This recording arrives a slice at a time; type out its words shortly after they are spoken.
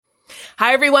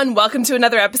Hi, everyone. Welcome to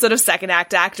another episode of Second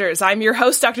Act Actors. I'm your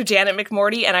host, Dr. Janet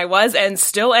McMorty, and I was and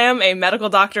still am a medical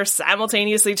doctor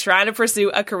simultaneously trying to pursue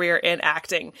a career in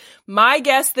acting. My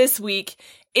guest this week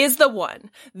is the one,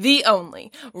 the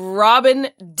only, Robyn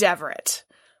Deverett.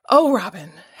 Oh,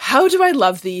 Robyn, how do I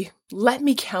love thee? Let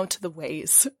me count the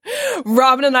ways.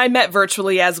 Robyn and I met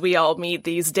virtually, as we all meet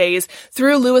these days,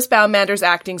 through Lewis Boundmander's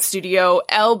acting studio,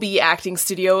 LB Acting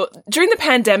Studio. During the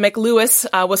pandemic, Lewis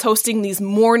was hosting these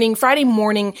Friday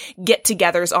morning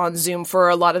get-togethers on Zoom for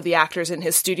a lot of the actors in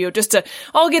his studio, just to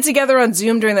all get together on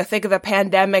Zoom during the thick of the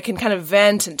pandemic and kind of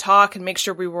vent and talk and make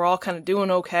sure we were all kind of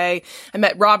doing okay. I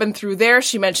met Robyn through there.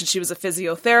 She mentioned she was a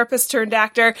physiotherapist turned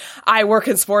actor. I work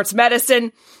in sports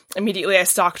medicine. Immediately, I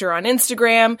stalked her on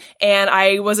Instagram, and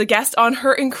I was a guest on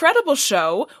her incredible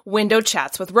show, Window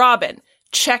Chats with Robyn.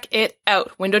 Check it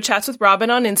out. Window Chats with Robyn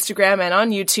on Instagram and on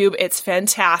YouTube. It's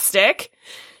fantastic.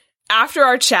 After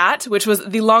our chat, which was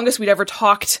the longest we'd ever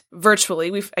talked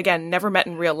virtually, we've, again, never met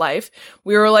in real life,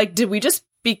 we were like, did we just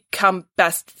become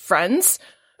best friends?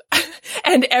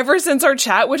 And ever since our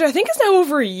chat, which I think is now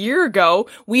over a year ago,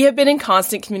 we have been in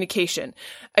constant communication.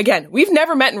 Again, we've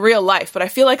never met in real life, but I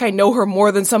feel like I know her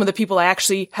more than some of the people I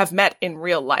actually have met in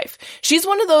real life. She's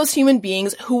one of those human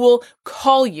beings who will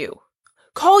call you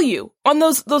on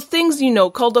those things,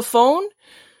 called a phone,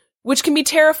 which can be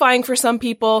terrifying for some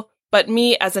people. But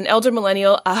me, as an elder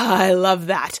millennial, I love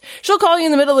that. She'll call you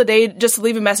in the middle of the day just to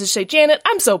leave a message, say, Janet,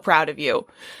 I'm so proud of you.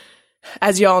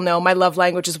 As you all know, my love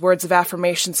language is words of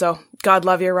affirmation, so God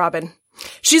love you, Robyn.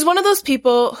 She's one of those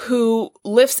people who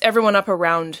lifts everyone up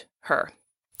around her.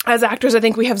 As actors, I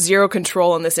think we have zero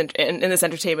control in this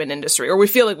entertainment industry, or we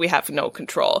feel like we have no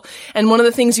control. And one of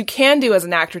the things you can do as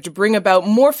an actor to bring about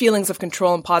more feelings of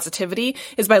control and positivity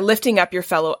is by lifting up your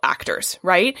fellow actors,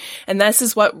 right? And this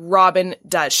is what Robyn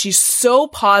does. She's so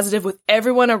positive with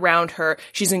everyone around her.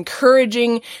 She's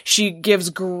encouraging. She gives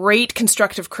great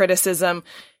constructive criticism.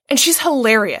 And she's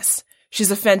hilarious.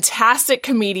 She's a fantastic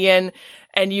comedian,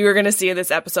 and you're going to see in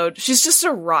this episode, she's just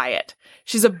a riot.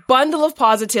 She's a bundle of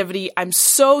positivity. I'm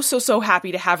so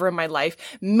happy to have her in my life.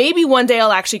 Maybe one day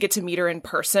I'll actually get to meet her in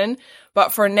person.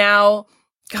 But for now,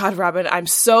 God, Robyn, I'm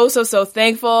so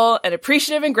thankful and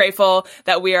appreciative and grateful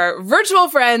that we are virtual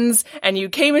friends and you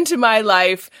came into my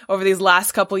life over these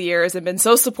last couple years and been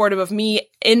so supportive of me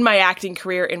in my acting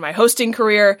career, in my hosting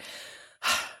career.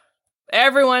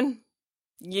 Everyone,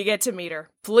 you get to meet her.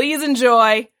 Please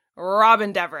enjoy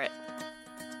Robyn Deverett.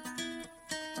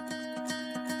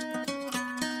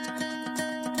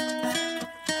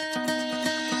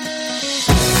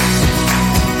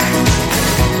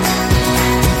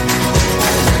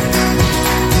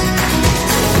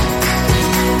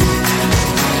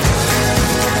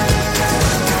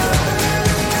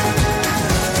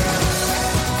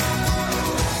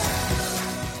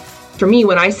 For me,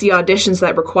 when I see auditions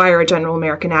that require a general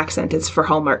American accent, it's for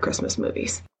Hallmark Christmas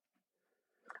movies.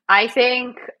 I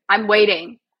think I'm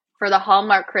waiting for the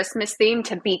Hallmark Christmas theme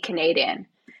to be Canadian.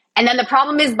 And then the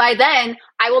problem is by then,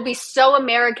 I will be so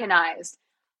Americanized.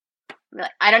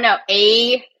 I don't know,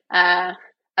 a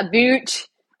boot.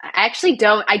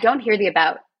 I don't hear the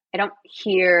about. I don't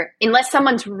hear, unless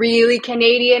someone's really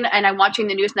Canadian and I'm watching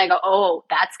the news and I go, oh,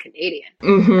 that's Canadian.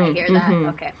 I hear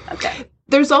that. Okay.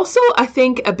 There's also, I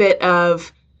think, a bit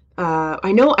of, I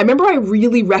remember I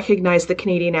really recognized the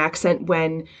Canadian accent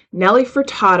when Nelly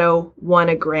Furtado won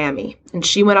a Grammy, and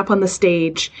she went up on the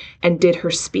stage and did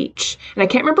her speech. And I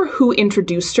can't remember who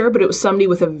introduced her, but it was somebody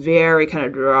with a very kind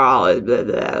of drawl,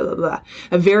 a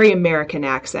very American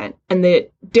accent. And the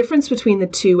difference between the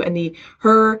two and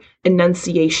her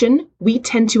enunciation, we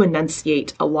tend to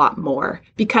enunciate a lot more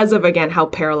because of, again, how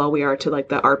parallel we are to like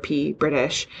the RP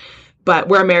British. But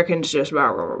we're Americans just rah,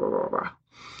 rah, rah, rah, rah.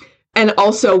 And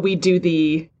also we do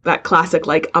that classic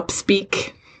like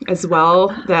upspeak as well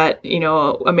that,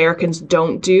 Americans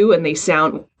don't do. And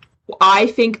I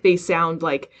think they sound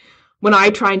like, when I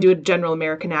try and do a general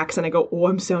American accent, I go, oh,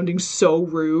 I'm sounding so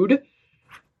rude.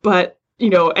 But,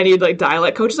 any like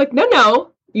dialect coach is like,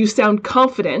 no, you sound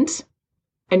confident.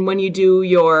 And when you do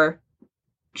your,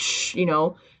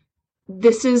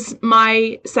 this is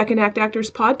my Second Act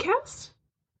Actors podcast? ?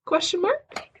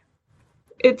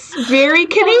 It's very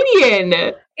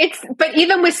Canadian. But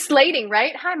even with slating,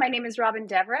 right? Hi, my name is Robyn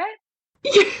Deverett.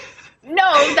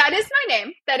 No, that is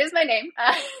my name.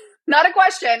 Not a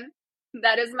question.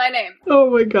 That is my name. Oh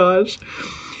my gosh.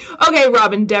 Okay,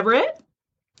 Robyn Deverett.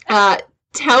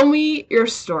 Tell me your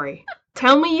story.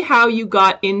 Tell me how you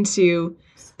got into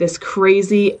this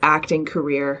crazy acting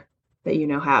career that you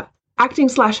now have.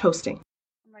 Acting/hosting.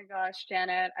 Oh my gosh,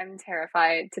 Janet, I'm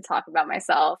terrified to talk about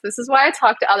myself. This is why I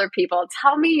talk to other people.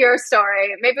 Tell me your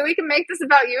story. Maybe we can make this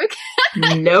about you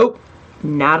again. Nope,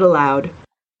 not allowed.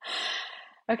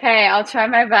 Okay, I'll try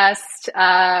my best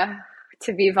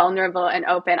to be vulnerable and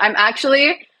open.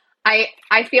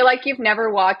 I feel like you've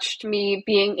never watched me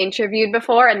being interviewed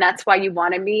before, and that's why you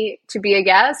wanted me to be a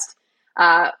guest,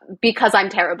 because I'm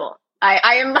terrible.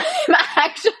 I am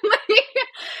actually,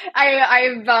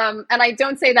 and I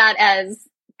don't say that as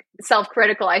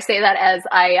self-critical. I say that as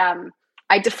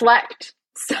I deflect.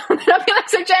 So then I'll be like,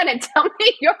 so Janet, tell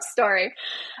me your story.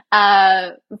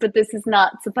 But this is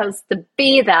not supposed to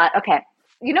be that. Okay.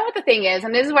 You know what the thing is,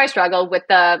 and this is why I struggle with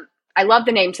I love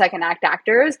the name second act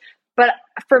actors, but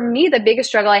for me, the biggest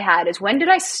struggle I had is, when did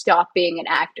I stop being an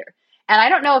actor? And I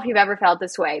don't know if you've ever felt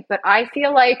this way, but I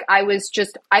feel like I've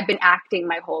been acting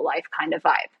my whole life kind of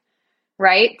vibe.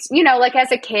 Right? You know, like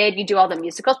as a kid, you do all the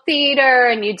musical theater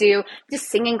and you do just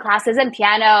singing classes and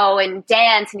piano and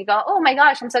dance, and you go, oh my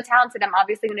gosh, I'm so talented. I'm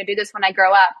obviously going to do this when I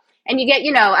grow up. And you get,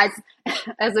 you know,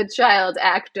 as a child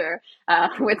actor,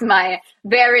 with my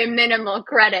very minimal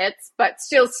credits, but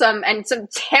still some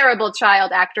terrible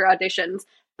child actor auditions.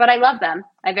 But I love them.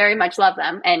 I very much love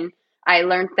them. And I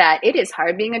learned that it is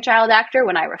hard being a child actor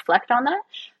when I reflect on that.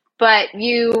 But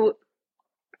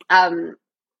I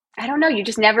don't know, you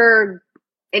just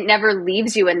it never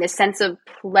leaves you in this sense of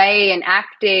play and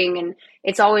acting, and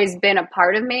it's always been a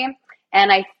part of me.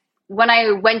 And when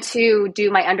I went to do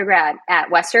my undergrad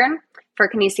at Western for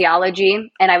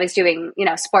kinesiology, and I was doing, you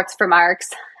know, sports for marks,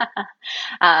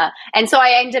 and so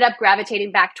I ended up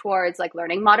gravitating back towards like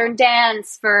learning modern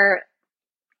dance for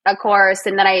a course,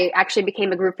 and then I actually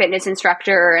became a group fitness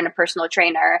instructor and a personal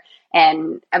trainer,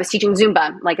 and I was teaching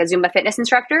Zumba, like a Zumba fitness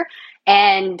instructor.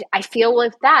 And I feel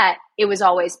with that, it was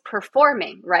always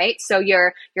performing, right? So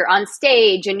you're on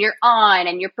stage and you're on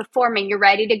and you're performing, you're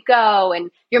ready to go, and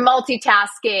you're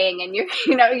multitasking, and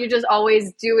you're just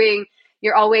always doing,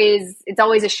 it's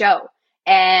always a show.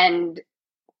 And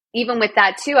even with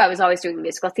that too, I was always doing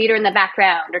musical theater in the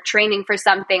background or training for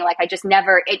something. Like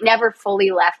it never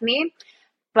fully left me.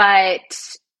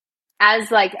 But as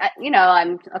like, you know,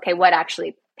 I'm okay, what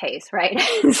actually pays, right?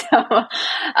 So,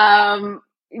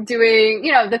 doing,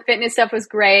 you know, the fitness stuff was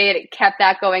great. It kept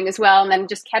that going as well. And then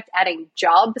just kept adding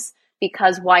jobs,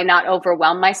 because why not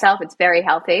overwhelm myself? It's very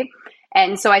healthy.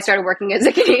 And so I started working as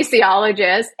a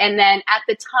kinesiologist. And then at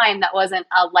the time, that wasn't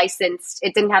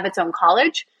it didn't have its own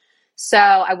college. So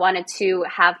I wanted to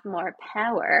have more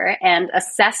power and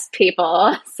assess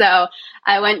people. So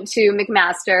I went to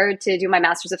McMaster to do my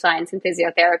Master's of Science in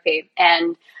Physiotherapy.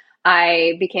 And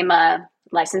I became a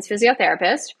licensed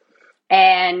physiotherapist.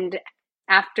 And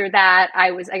after that,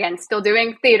 I was, again, still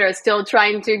doing theater, still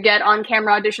trying to get on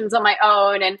camera auditions on my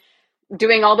own, and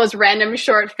doing all those random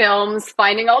short films,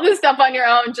 finding all this stuff on your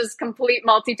own, just complete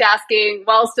multitasking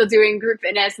while still doing group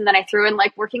fitness. And then I threw in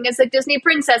like working as a Disney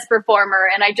princess performer,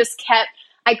 and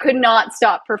I could not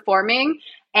stop performing.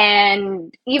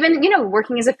 And even, you know,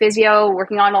 working as a physio,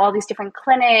 working on all these different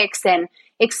clinics and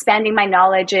expanding my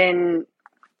knowledge in,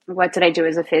 what did I do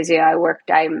as a physio? I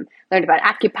learned about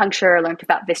acupuncture, learned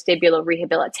about vestibular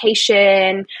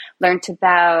rehabilitation, learned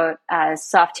about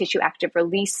soft tissue active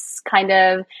release kind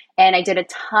of, and I did a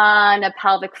ton of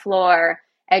pelvic floor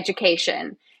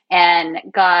education and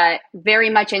got very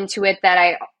much into it, that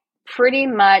I pretty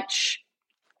much,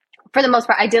 for the most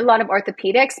part, I did a lot of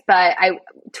orthopedics, but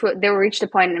there reached a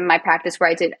point in my practice where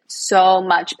I did so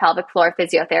much pelvic floor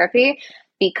physiotherapy,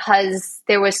 because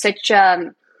there's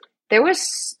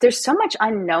so much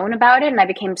unknown about it, and I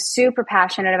became super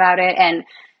passionate about it. And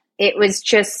it was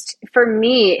just, for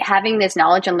me, having this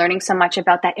knowledge and learning so much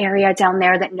about that area down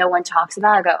there that no one talks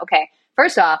about, I go, okay,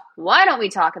 first off, why don't we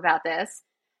talk about this?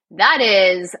 That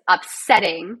is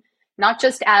upsetting, not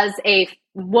just as a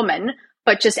woman,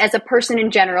 but just as a person in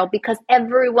general, because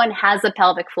everyone has a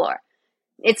pelvic floor.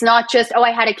 It's not just, oh,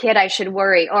 I had a kid, I should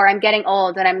worry, or I'm getting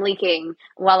old and I'm leaking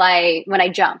when I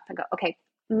jump. I go, okay,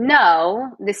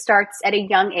 no, this starts at a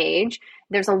young age.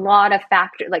 There's a lot of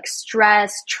factors like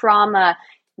stress, trauma,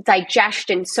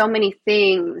 digestion, so many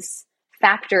things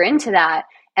factor into that.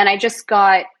 And I just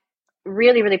got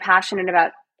really, really passionate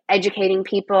about educating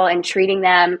people and treating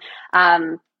them.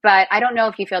 But I don't know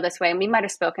if you feel this way, and we might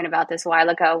have spoken about this a while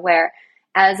ago, where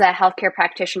as a healthcare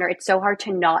practitioner, it's so hard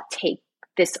to not take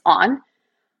this on.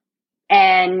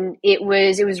 And it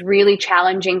was really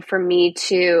challenging for me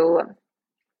to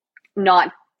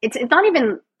it's not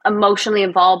even emotionally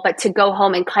involved, but to go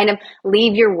home and kind of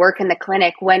leave your work in the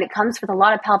clinic. When it comes with a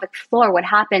lot of pelvic floor, what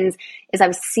happens is I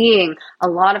was seeing a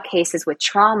lot of cases with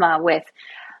trauma, with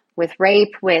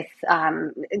rape, with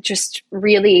just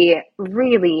really,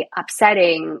 really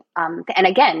upsetting. And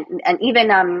again, and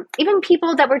even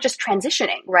people that were just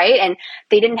transitioning, right? And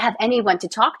they didn't have anyone to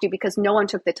talk to because no one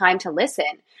took the time to listen.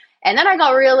 And then I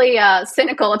got really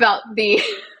cynical about the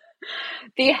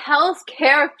the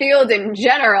healthcare field in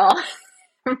general.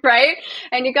 Right?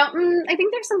 And you go, I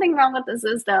think there's something wrong with the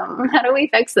system. How do we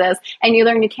fix this? And you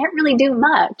learn you can't really do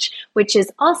much, which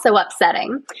is also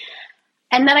upsetting.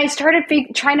 And then I started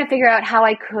trying to figure out how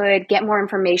I could get more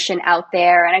information out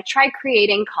there. And I tried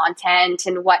creating content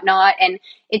and whatnot. And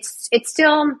it's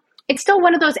still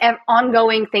one of those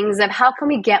ongoing things of how can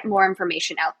we get more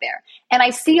information out there? And I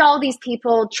see all these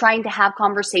people trying to have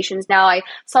conversations now. I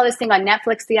saw this thing on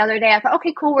Netflix the other day. I thought,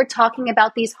 okay, cool. We're talking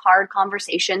about these hard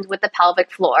conversations with the pelvic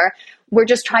floor. We're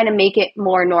just trying to make it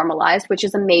more normalized, which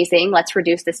is amazing. Let's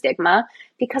reduce the stigma.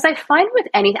 Because I find with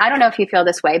anything, I don't know if you feel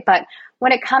this way, but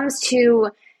when it comes to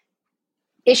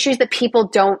issues that people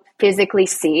don't physically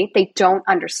see, they don't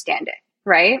understand it,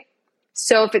 right?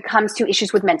 So if it comes to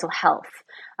issues with mental health,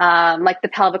 like the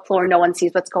pelvic floor, no one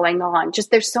sees what's going on. Just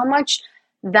there's so much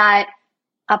that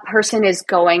a person is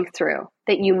going through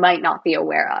that you might not be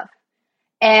aware of.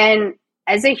 And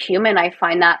as a human, I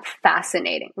find that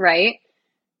fascinating, right?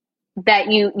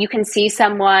 That you can see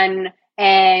someone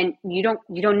and you don't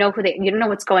know you don't know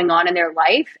what's going on in their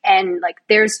life. And like,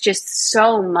 there's just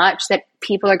so much that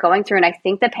people are going through. And I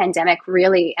think the pandemic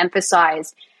really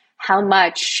emphasized how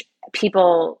much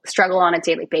people struggle on a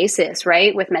daily basis,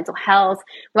 right? With mental health.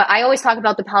 Well, I always talk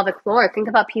about the pelvic floor. Think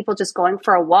about people just going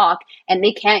for a walk and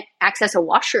they can't access a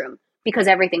washroom because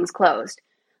everything's closed.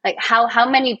 Like how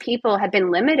many people have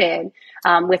been limited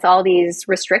with all these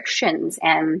restrictions?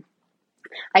 And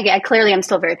I clearly I'm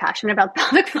still very passionate about the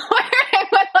pelvic floor. I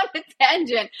went on a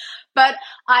tangent, but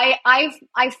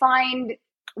I find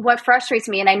what frustrates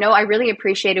me, and I know I really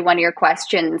appreciated one of your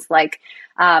questions, like,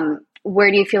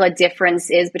 where do you feel a difference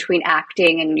is between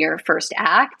acting and your first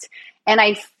act? And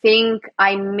I think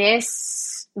I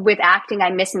miss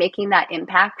making that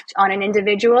impact on an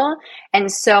individual.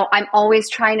 And so I'm always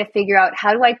trying to figure out,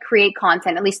 how do I create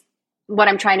content? At least what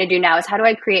I'm trying to do now is, how do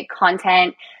I create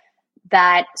content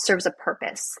that serves a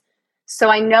purpose? So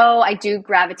I know I do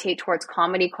gravitate towards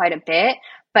comedy quite a bit,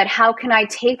 but how can I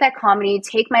take that comedy,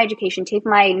 take my education, take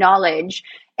my knowledge,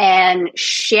 and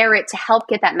share it to help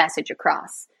get that message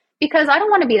across? Because I don't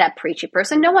want to be that preachy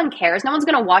person. No one cares. No one's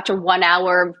going to watch a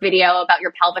 1-hour video about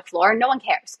your pelvic floor. No one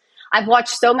cares. I've watched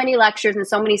so many lectures and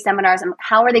so many seminars. And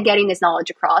how are they getting this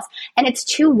knowledge across? And it's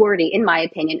too wordy, in my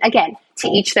opinion. Again, to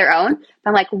each their own. But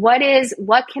I'm like,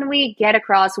 what can we get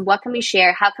across? What can we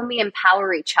share? How can we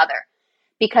empower each other?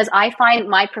 Because I find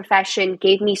my profession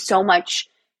gave me so much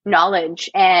knowledge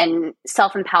and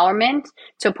self-empowerment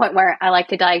to a point where I like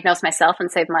to diagnose myself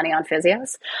and save money on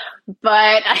physios.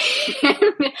 But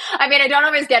I mean, I don't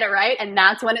always get it right. And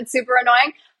that's when it's super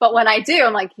annoying. But when I do,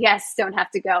 I'm like, yes, don't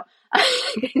have to go.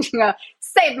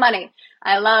 Save money.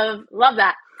 I love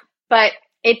that. But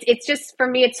it's just, for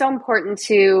me, it's so important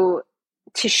to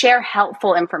share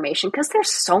helpful information, because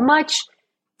there's so much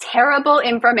terrible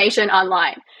information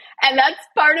online. And that's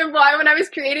part of why when I was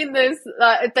creating this,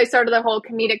 I started the whole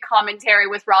comedic commentary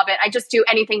with Robyn. I just do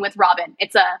anything with Robyn.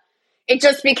 It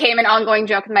just became an ongoing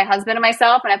joke with my husband and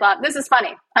myself. And I thought, this is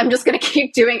funny. I'm just going to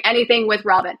keep doing anything with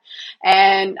Robyn.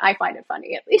 And I find it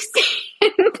funny, at least.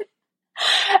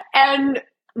 And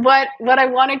what I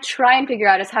want to try and figure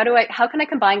out is, how can I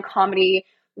combine comedy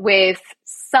with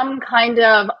some kind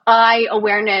of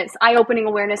eye-opening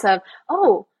awareness of,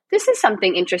 oh, this is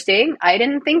something interesting. I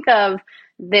didn't think of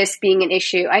this being an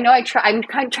issue. I know I'm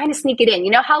trying to sneak it in. You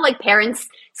know how like parents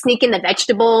sneak in the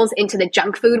vegetables into the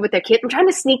junk food with their kids? I'm trying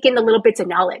to sneak in the little bits of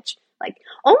knowledge. Like,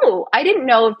 oh, I didn't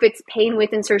know if it's pain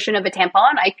with insertion of a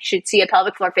tampon, I should see a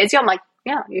pelvic floor physio. I'm like,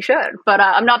 yeah, you should. But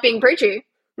I'm not being preachy,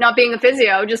 not being a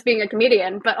physio, just being a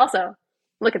comedian. But also,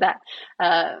 look at that.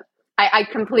 I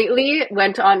completely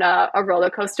went on a roller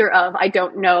coaster of, I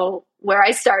don't know where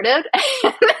I started.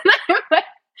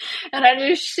 And I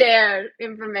just shared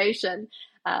information.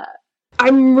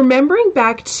 I'm remembering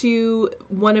back to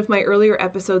one of my earlier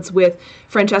episodes with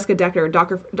Francesca Decker,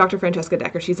 Dr. Francesca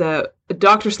Decker. She's a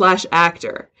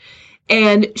doctor/actor.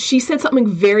 And she said something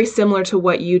very similar to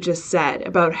what you just said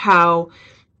about how,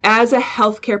 as a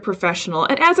healthcare professional,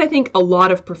 and as I think a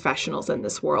lot of professionals in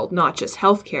this world, not just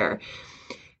healthcare,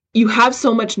 you have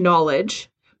so much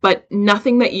knowledge, but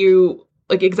nothing that you,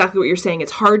 like exactly what you're saying,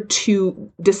 it's hard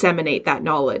to disseminate that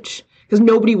knowledge because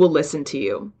nobody will listen to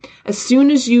you. As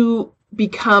soon as you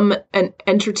become an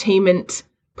entertainment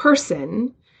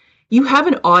person, you have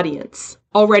an audience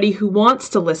already who wants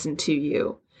to listen to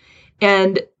you.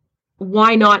 And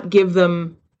why not give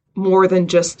them more than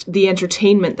just the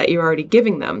entertainment that you're already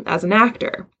giving them as an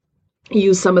actor.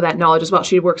 Use some of that knowledge as well.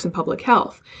 She works in public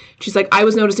health. She's like, I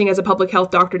was noticing as a public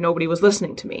health doctor, nobody was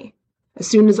listening to me. As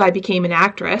soon as I became an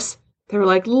actress, they were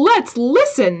like, let's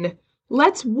listen,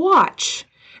 let's watch.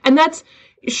 And that's,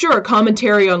 sure,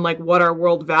 commentary on like what our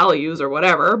world values or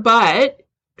whatever, but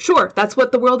sure, that's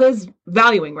what the world is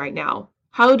valuing right now.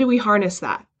 How do we harness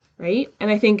that, right?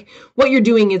 And I think what you're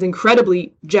doing is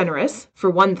incredibly generous, for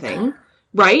one thing,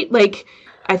 right? Like,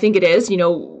 I think it is,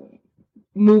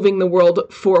 moving the world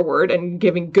forward and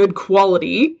giving good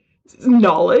quality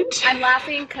knowledge. I'm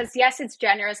laughing because, yes, it's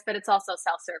generous, but it's also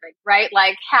self-serving, right?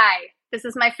 Like, hi, this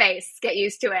is my face. Get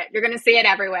used to it. You're going to see it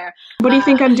everywhere. What do you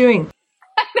think I'm doing?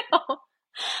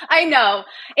 I know.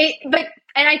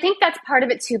 And I think that's part of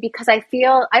it too, because I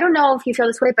don't know if you feel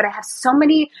this way, but I have so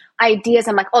many ideas.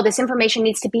 I'm like, oh, this information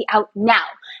needs to be out now.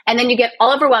 And then you get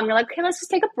all overwhelmed. You're like, okay, let's just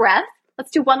take a breath.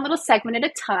 Let's do one little segment at a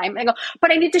time. And I go,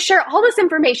 but I need to share all this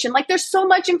information. Like, there's so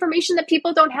much information that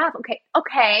people don't have.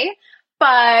 Okay.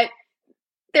 But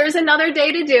there's another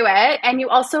day to do it. And you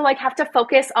also like have to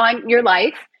focus on your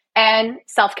life and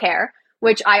self-care,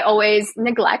 which I always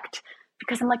neglect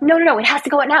because I'm like, no, it has to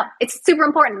go out now. It's super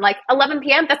important. Like 11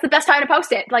 p.m., that's the best time to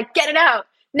post it. Like, get it out.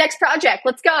 Next project,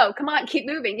 let's go. Come on, keep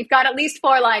moving. You've got at least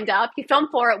 4 lined up. You filmed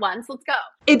 4 at once. Let's go.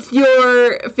 It's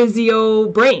your physio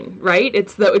brain, right?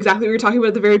 It's exactly what we were talking about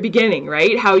at the very beginning,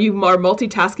 right? How you are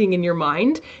multitasking in your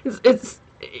mind. It's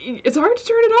hard to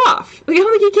turn it off. Like, I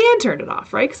don't think you can turn it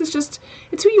off, right? Because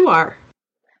it's who you are.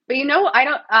 But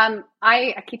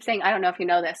I keep saying, I don't know if you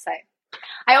know this.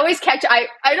 I always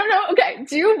I don't know. Okay.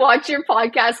 Do you watch your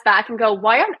podcast back and go,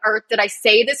 why on earth did I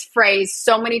say this phrase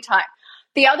so many times?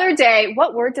 The other day,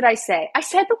 what word did I say? I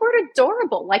said the word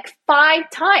adorable like 5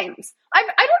 times. I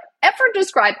don't ever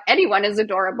describe anyone as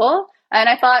adorable. And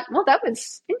I thought, well, that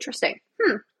was interesting.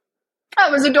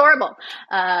 That was adorable.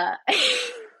 I'm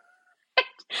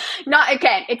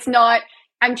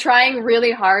trying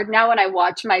really hard now when I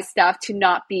watch my stuff to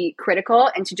not be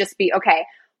critical and to just be, okay,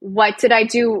 what did I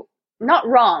do? Not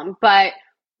wrong, but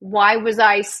why was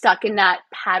I stuck in that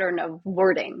pattern of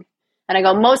wording? And I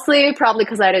go, mostly probably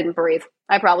because I didn't breathe.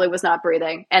 I probably was not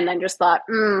breathing. And then just thought,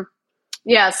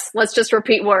 yes, let's just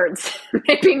repeat words.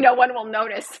 Maybe no one will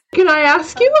notice. Can I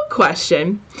ask you a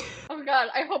question? Oh God,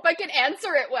 I hope I can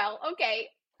answer it well. Okay.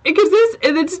 Because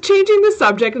it's changing the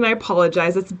subject, and I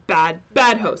apologize. It's bad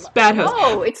host.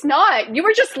 No, it's not. You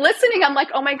were just listening. I'm like,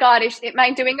 oh my God, am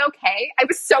I doing okay? I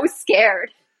was so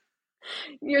scared.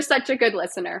 You're such a good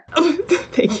listener. Oh,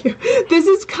 thank you. This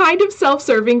is kind of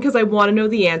self-serving because I want to know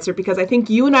the answer, because I think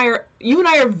you and I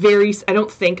are very, I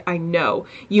don't think, I know,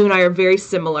 you and I are very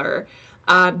similar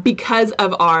because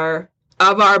of our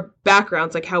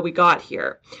backgrounds, like how we got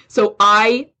here. So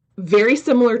I, very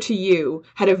similar to you,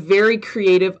 had a very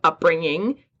creative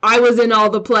upbringing. I was in all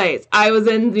the plays. I was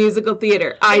in musical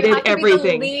theater. I did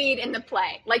everything. Be the lead in the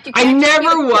play. Like, you I can't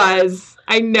never was.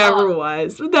 I never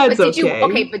was. But that's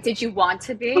okay. But did you want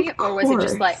to be? Or was it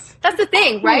just like, that's the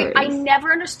thing, right? I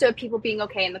never understood people being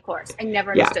okay in the course. I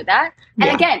never understood that. And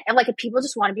again, and like, if people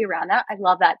just want to be around that, I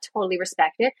love that. Totally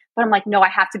respect it. But I'm like, no, I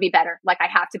have to be better. Like, I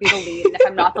have to be the lead. And if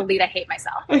I'm not the lead, I hate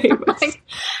myself.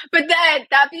 But then,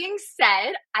 that being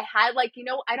said, I had like,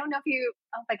 I don't know if you,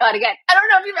 oh my God, again, I don't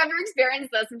know if you've ever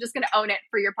experienced this. I'm just going to own it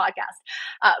for your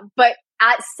podcast. But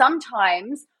at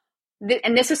sometimes,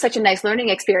 and this is such a nice learning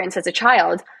experience as a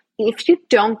child, if you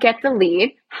don't get the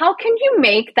lead, how can you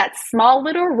make that small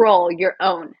little role your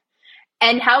own?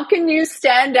 And how can you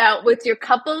stand out with your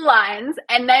couple lines?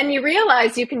 And then you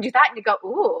realize you can do that and you go,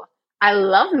 ooh, I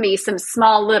love me some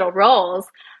small little roles.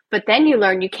 But then you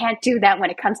learn you can't do that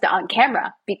when it comes to on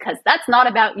camera, because that's not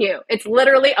about you. It's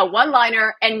literally a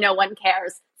one-liner and no one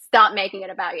cares. Stop making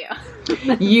it about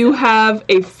you. You have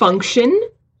a function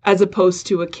as opposed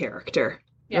to a character.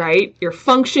 Yeah. Right? Your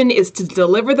function is to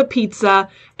deliver the pizza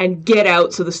and get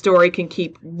out so the story can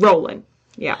keep rolling.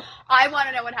 Yeah. I want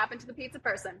to know what happened to the pizza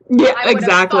person. Yeah,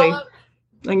 exactly. I'm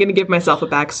going to give myself a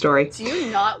backstory. Do you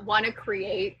not want to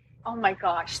create? Oh my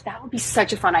gosh, that would be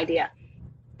such a fun idea.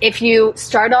 If you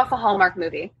start off a Hallmark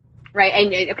movie, right?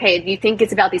 And okay, you think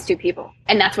it's about these 2 people,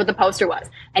 and that's what the poster was.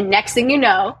 And next thing you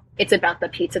know, it's about the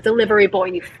pizza delivery boy,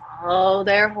 and you follow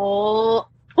their whole.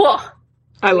 Oh,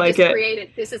 I like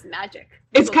it. This is magic.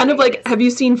 It's kind of like, have you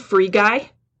seen Free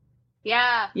Guy?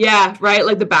 Yeah. Yeah, right?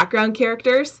 Like the background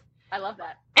characters. I love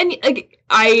that. And like,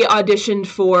 I auditioned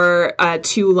for a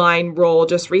 2-line role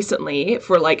just recently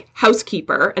for like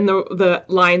housekeeper, and the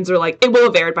lines are like, it will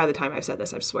have aired by the time I've said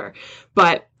this, I swear.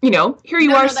 But, here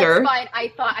you are, sir. Fine.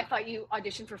 I thought you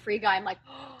auditioned for Free Guy. I'm like,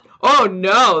 oh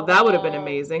no, that would have been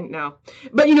amazing. No.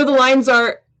 But the lines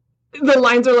are, the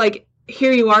lines are like,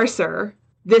 here you are, sir.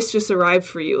 This just arrived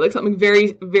for you. Like something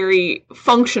very, very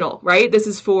functional, right? This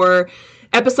is for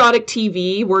episodic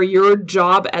TV where your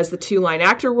job as the two-line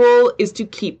actor role is to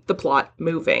keep the plot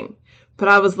moving. But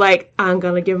I was like, I'm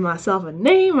going to give myself a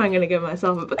name. I'm going to give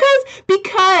myself a...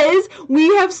 Because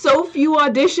we have so few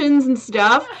auditions and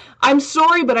stuff. I'm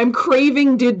sorry, but I'm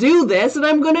craving to do this, and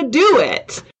I'm going to do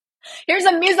it. Here's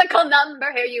a musical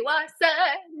number. Here you are, sir.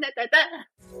 Da, da, da.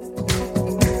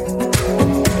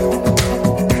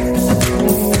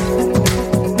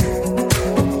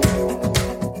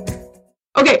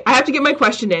 Okay, I have to get my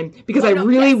question in because I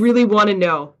really want to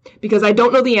know. Because I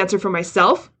don't know the answer for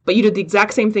myself, but you did the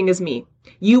exact same thing as me.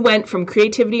 You went from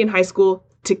creativity in high school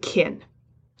to kin.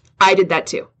 I did that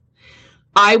too.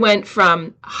 I went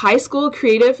from high school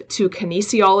creative to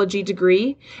kinesiology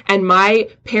degree, and my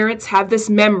parents have this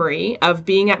memory of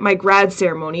being at my grad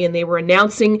ceremony, and they were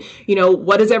announcing,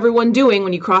 what is everyone doing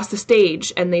when you cross the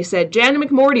stage? And they said, Janet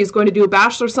McMorty is going to do a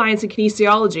Bachelor of Science in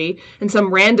Kinesiology, and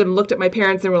some random looked at my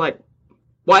parents and were like,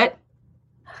 what?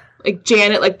 Like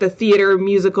Janet, like the theater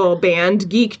musical band,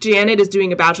 Geek Janet is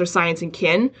doing a Bachelor of Science in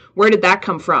Kin. Where did that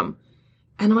come from?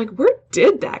 And I'm like, where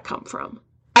did that come from?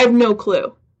 I have no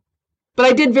clue. But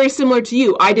I did very similar to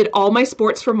you. I did all my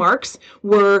sports for marks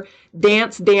were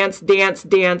dance, dance, dance,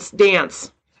 dance,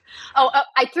 dance. Oh,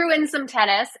 I threw in some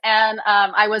tennis, and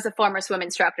I was a former swim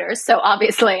instructor. So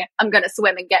obviously I'm going to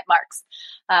swim and get marks.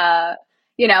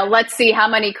 Let's see how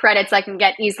many credits I can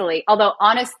get easily. Although,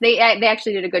 honestly, they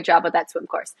actually did a good job with that swim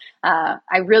course.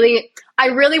 I really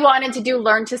wanted to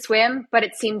learn to swim, but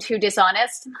it seemed too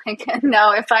dishonest. Like,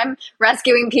 no, if I'm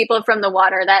rescuing people from the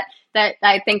water, that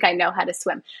I think I know how to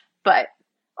swim. But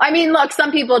I mean, look,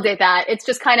 some people did that. It's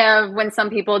just kind of when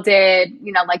some people did,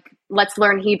 like, let's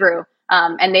learn Hebrew,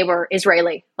 and they were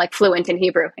Israeli, like fluent in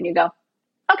Hebrew, and you go,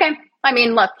 okay. I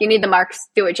mean, look, you need the marks,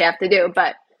 do what you have to do,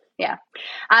 but. Yeah.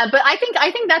 But I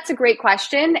think that's a great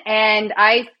question. And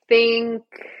I think,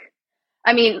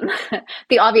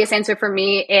 the obvious answer for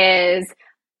me is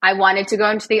I wanted to go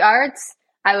into the arts.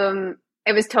 I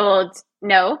was told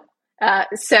no.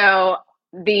 So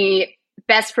the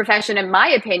best profession, in my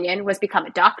opinion, was become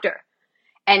a doctor.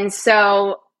 And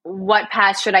so what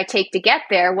path should I take to get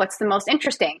there? What's the most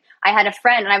interesting? I had a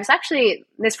friend, and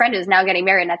this friend is now getting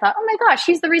married. And I thought, oh my gosh,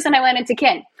 she's the reason I went into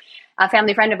kin. A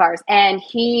family friend of ours, and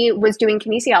he was doing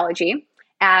kinesiology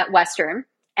at Western,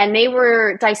 and they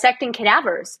were dissecting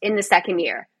cadavers in the second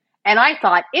year. And I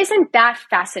thought, isn't that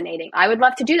fascinating? I would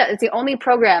love to do that. It's the only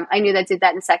program I knew that did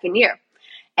that in second year.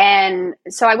 And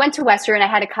so I went to Western. I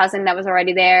had a cousin that was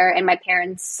already there, and my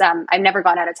parents, I've never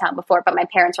gone out of town before, but my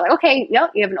parents were like, okay,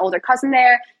 you have an older cousin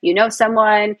there,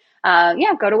 someone,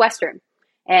 go to Western.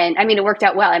 And it worked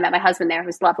out well. I met my husband there, who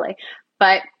was lovely.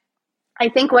 But I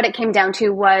think what it came down to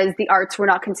was the arts were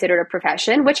not considered a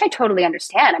profession, which I totally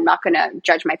understand. I'm not going to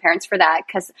judge my parents for that,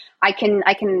 because I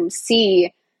can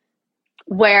see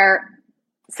where.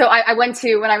 So I went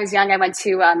to, when I was young, I went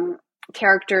to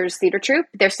Characters Theater Troupe.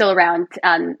 They're still around,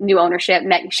 new ownership.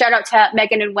 Shout out to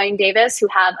Megan and Wayne Davis, who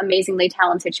have amazingly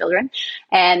talented children,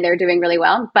 and they're doing really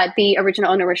well. But the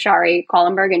original owner was Shari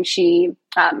Quallenberg, and she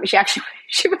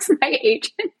was my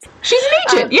agent. She's an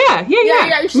agent.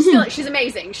 Yeah. She's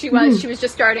amazing. She was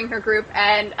just starting her group,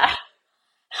 and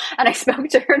I spoke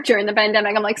to her during the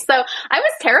pandemic. I'm like, so I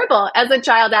was terrible as a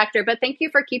child actor, but thank you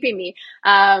for keeping me.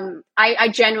 I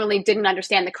genuinely didn't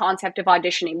understand the concept of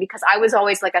auditioning, because I was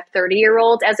always like a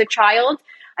 30-year-old as a child.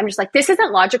 I'm just like, this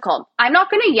isn't logical. I'm not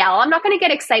going to yell. I'm not going to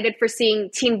get excited for seeing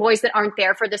teen boys that aren't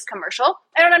there for this commercial.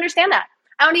 I don't understand that.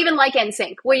 I don't even like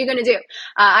NSYNC. What are you going to do?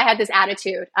 I had this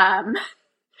attitude.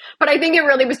 But I think it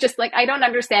really was just like, I don't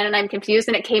understand and I'm confused.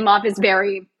 And it came off as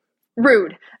very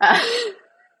rude.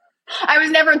 I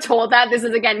was never told that. This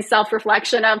is, again,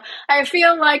 self-reflection of, I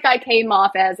feel like I came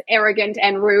off as arrogant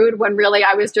and rude when really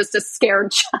I was just a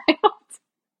scared child.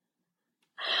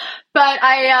 But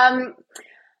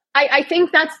I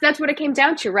think that's what it came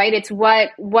down to, right? It's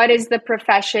what is the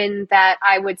profession that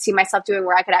I would see myself doing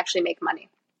where I could actually make money?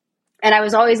 And I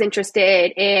was always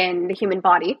interested in the human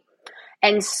body.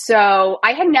 And so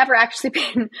I had never actually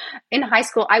been in high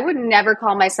school. I would never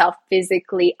call myself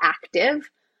physically active.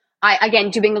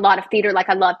 Again, doing a lot of theater, like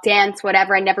I love dance,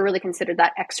 whatever. I never really considered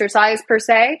that exercise per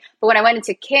se. But when I went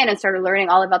into kin and started learning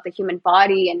all about the human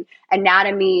body and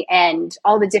anatomy and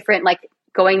all the different, like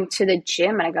going to the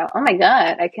gym, and I go, oh my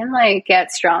God, I can like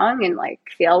get strong and like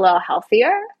feel a little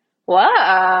healthier.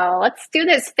 Wow, let's do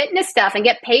this fitness stuff and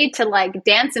get paid to like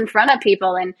dance in front of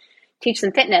people and teach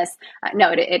them fitness.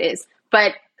 No, it is.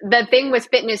 But the thing with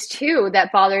fitness too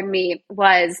that bothered me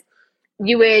was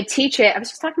you would teach it. I was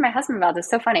just talking to my husband about this.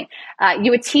 So funny.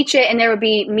 You would teach it and there would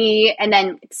be me and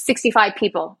then 65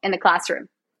 people in the classroom,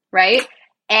 right?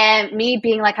 And me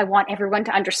being like, I want everyone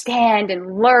to understand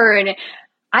and learn.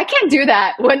 I can't do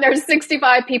that when there's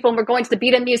 65 people and we're going to the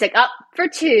beat of music, up for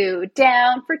 2,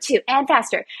 down for 2, and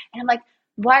faster. And I'm like,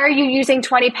 why are you using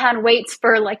 20-pound weights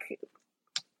for like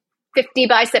 50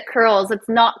 bicep curls? It's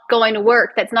not going to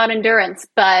work. That's not endurance.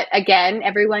 But again,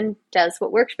 everyone does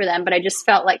what works for them. But I just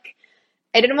felt like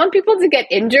I didn't want people to get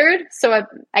injured. So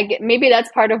I get, maybe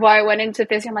that's part of why I went into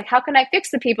physio. I'm like, how can I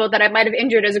fix the people that I might have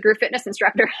injured as a group fitness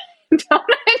instructor? I don't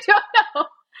know.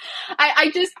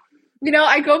 I just,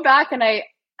 I go back and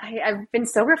I've been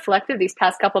so reflective these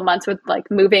past couple months with like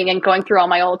moving and going through all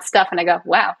my old stuff. And I go,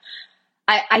 wow,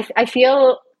 I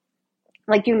feel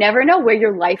like you never know where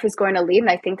your life is going to lead. And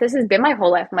I think this has been my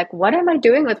whole life. I'm like, what am I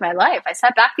doing with my life? I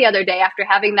sat back the other day after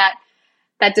having that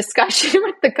discussion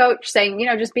with the coach saying,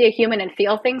 just be a human and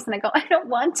feel things. And I go, I don't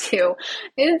want to.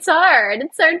 It's hard.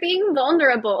 It's hard being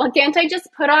vulnerable. Can't I just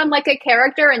put on like a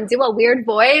character and do a weird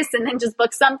voice and then just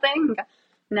book something?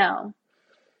 No.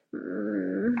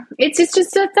 It's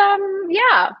just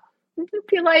yeah. I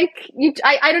feel like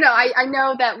I don't know. I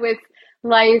know that with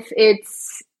life, it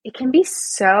can be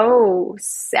so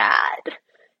sad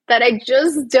that I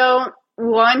just don't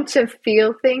want to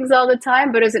feel things all the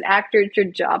time. But as an actor, it's your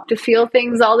job to feel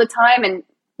things all the time, and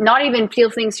not even feel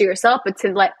things to yourself, but to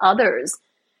let others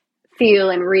feel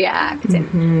and react.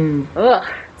 And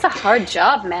it's a hard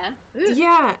job, man. Ugh.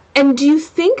 Yeah. And do you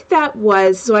think that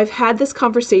was, so I've had this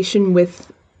conversation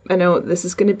with, I know this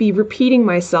is going to be repeating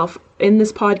myself in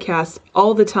this podcast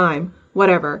all the time,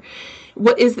 whatever.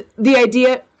 What is the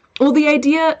idea? Well, the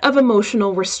idea of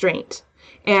emotional restraint.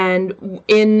 And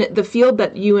in the field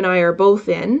that you and I are both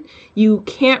in, you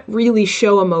can't really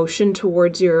show emotion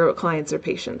towards your clients or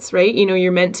patients, right?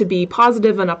 You're meant to be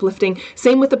positive and uplifting.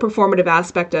 Same with the performative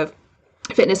aspect of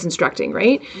fitness instructing,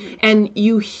 right? Mm-hmm. And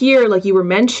you hear, like you were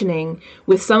mentioning,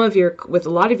 with a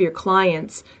lot of your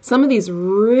clients, some of these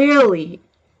really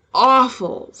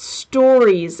awful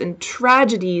stories and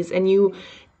tragedies, and you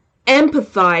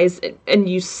empathize and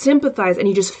you sympathize and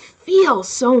you just feel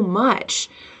so much.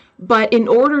 But in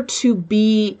order to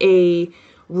be a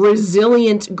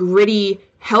resilient, gritty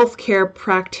healthcare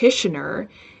practitioner,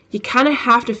 you kind of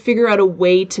have to figure out a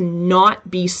way to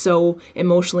not be so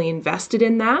emotionally invested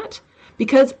in that.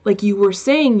 Because, like you were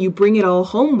saying, you bring it all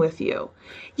home with you.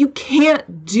 You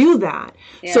can't do that.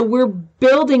 Yeah. So we're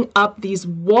building up these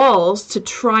walls to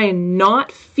try and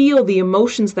not feel the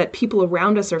emotions that people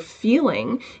around us are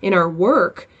feeling in our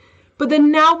work. But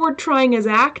then now we're trying as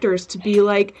actors to be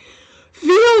like,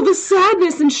 feel the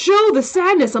sadness and show the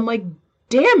sadness. I'm like,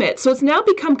 damn it. So it's now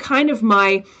become kind of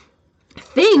my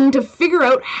thing to figure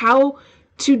out how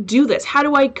to do this. How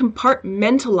do I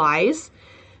compartmentalize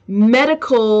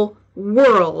medical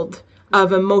world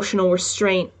of emotional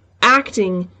restraint,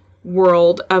 acting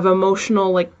world of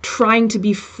emotional, like trying to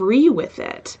be free with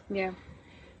it. Yeah.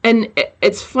 And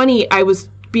it's funny, I was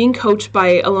being coached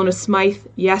by Alona Smythe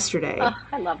yesterday. Oh,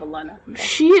 I love Alona. Okay.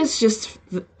 She is just,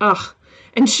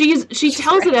 and she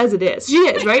tells it as it is. She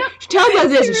is, right? She tells it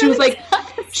as it is. And she was like,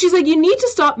 she's like, you need to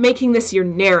stop making this your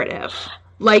narrative.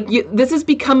 Like, this has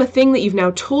become a thing that you've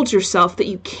now told yourself that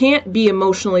you can't be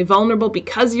emotionally vulnerable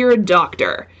because you're a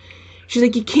doctor. She's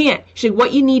like, you can't. She's like,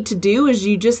 what you need to do is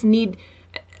you just need,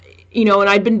 and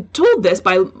I've been told this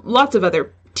by lots of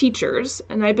other teachers,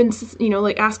 and I've been,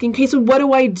 like asking, okay, so what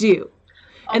do I do?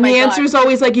 Oh, and the answer is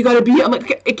always like, you got to be, I'm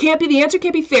like, the answer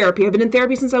can't be therapy. I've been in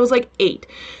therapy since I was like 8.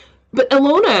 But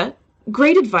Alona,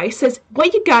 great advice, says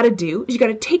what you got to do is you got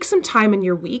to take some time in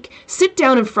your week, sit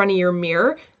down in front of your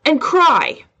mirror and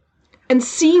cry and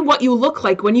see what you look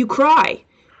like when you cry.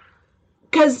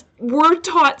 Because we're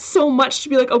taught so much to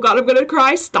be like, oh God, I'm going to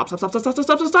cry. Stop.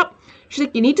 She's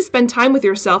like, you need to spend time with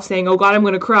yourself saying, oh God, I'm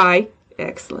going to cry.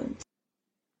 Excellent.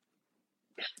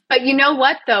 But you know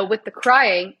what, though, with the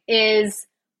crying is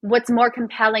what's more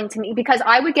compelling to me, because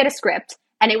I would get a script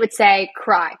and it would say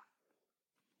cry.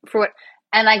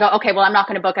 And I go, okay, well, I'm not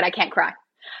going to book it. I can't cry.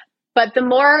 But the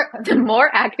more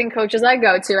acting coaches I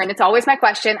go to, and it's always my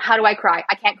question, how do I cry?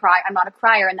 I can't cry. I'm not a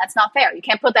crier, and that's not fair. You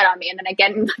can't put that on me. And then I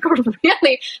get in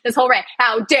really this whole rant.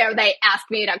 How dare they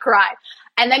ask me to cry?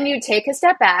 And then you take a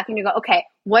step back and you go, okay,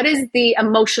 what is the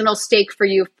emotional stake for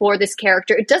you for this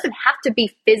character? It doesn't have to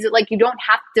be physical. Like, you don't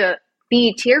have to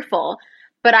be tearful.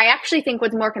 But I actually think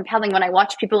what's more compelling when I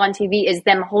watch people on TV is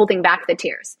them holding back the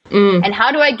tears. And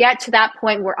how do I get to that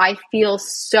point where I feel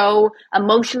so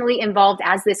emotionally involved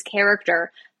as this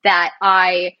character that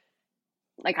I'm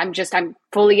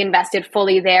fully invested,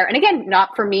 fully there. And again,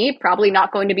 not for me, probably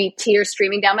not going to be tears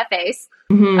streaming down my face.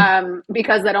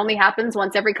 because that only happens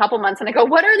once every couple months. And I go,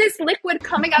 what are this liquid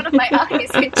coming out of my eyes?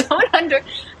 I don't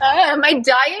am I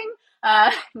dying?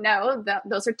 No,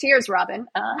 those are tears, Robyn.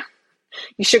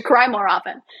 You should cry more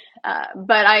often.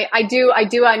 But I do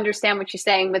understand what you're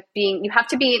saying with being, you have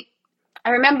to be,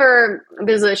 I remember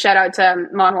there's a shout out to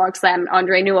Monologue Slam,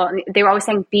 Andre Newell, and they were always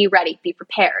saying, be ready, be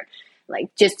prepared. Like,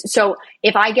 just, so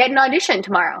if I get an audition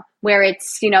tomorrow where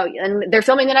it's, and they're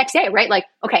filming the next day, right? Like,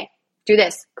 okay, do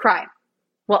this, cry.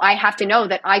 Well, I have to know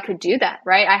that I could do that,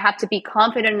 right? I have to be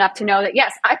confident enough to know that,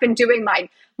 yes, I've been doing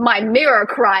my mirror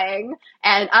crying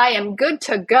and I am good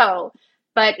to go.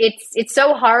 But it's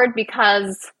so hard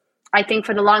because I think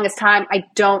for the longest time, I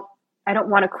don't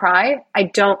want to cry. I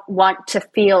don't want to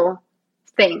feel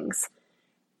things.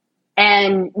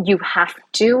 And you have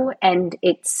to, and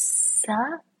it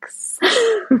sucks.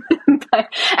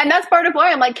 And that's part of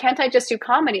why I'm like, can't I just do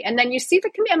comedy? And then you see the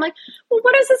comedy, I'm like, well,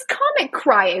 what is this comic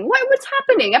crying? What's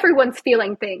happening? Everyone's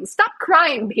feeling things. Stop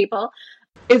crying, people.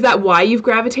 Is that why you've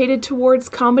gravitated towards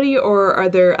comedy, or are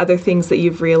there other things that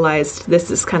you've realized this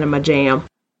is kind of my jam?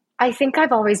 I think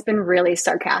I've always been really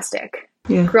sarcastic.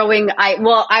 Yeah.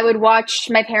 I would watch,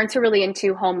 my parents were really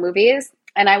into home movies,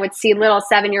 and I would see little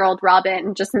 7-year-old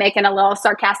Robyn just making a little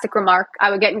sarcastic remark. I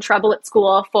would get in trouble at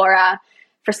school for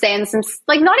saying some,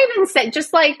 like, not even say,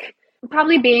 just like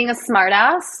probably being a smart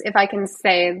ass, if I can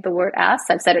say the word ass.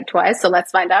 I've said it twice, so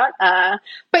let's find out.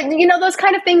 But those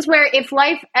kind of things where if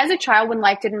life, as a child, when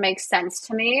life didn't make sense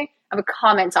to me, I would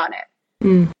comment on it.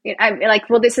 I'm like,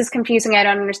 well, this is confusing. I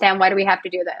don't understand. Why do we have to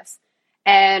do this?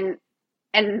 And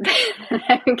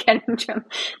I would get in trouble.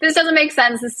 This doesn't make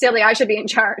sense. It's silly. I should be in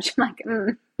charge. I'm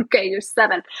like, okay, you're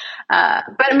 7.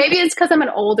 But maybe it's because I'm an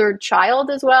older child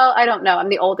as well. I don't know. I'm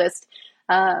the oldest.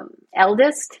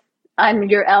 Eldest? I'm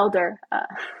your elder. I'm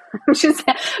going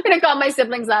to call my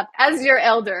siblings up. As your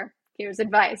elder, here's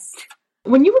advice.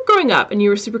 When you were growing up and you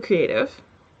were super creative,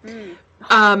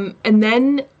 and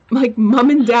then like mom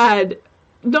and dad,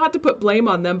 not to put blame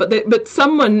on them, but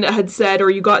someone had said, or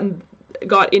you got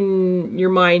in your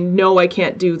mind, no, I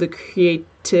can't do the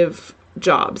creative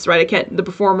jobs, right? I can't, the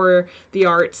performer, the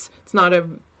arts, it's not a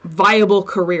viable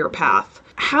career path.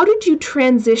 How did you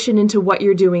transition into what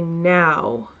you're doing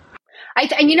now?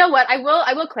 And you know what? I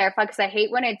will clarify, because I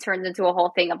hate when it turns into a whole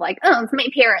thing of like, oh, it's my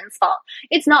parents' fault.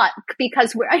 It's not,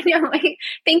 because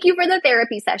thank you for the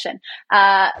therapy session.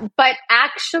 But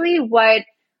actually what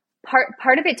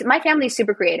part of it, my family is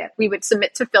super creative. We would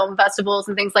submit to film festivals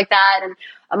and things like that. And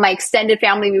my extended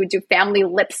family, we would do family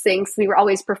lip syncs. We were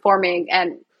always performing.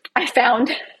 And I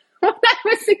found when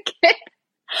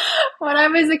I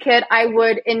was a kid, I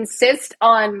would insist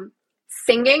on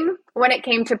singing when it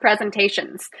came to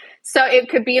presentations. So it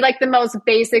could be like the most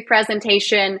basic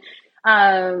presentation.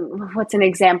 What's an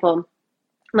example?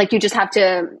 Like you just have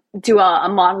to do a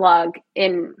monologue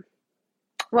in,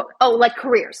 like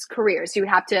careers. You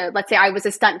have to, let's say I was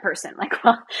a stunt person. Like,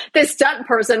 well, this stunt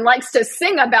person likes to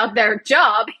sing about their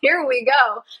job. Here we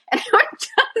go. And I would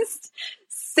just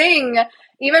sing.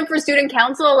 Even for student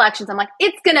council elections, I'm like,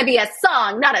 it's going to be a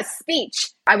song, not a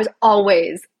speech. I was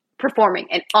always performing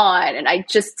and on. And I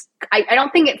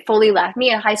don't think it fully left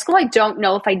me. In high school, I don't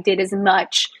know if I did as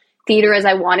much theater as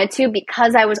I wanted to,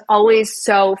 because I was always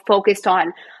so focused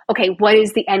on, okay, what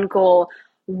is the end goal?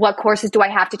 What courses do I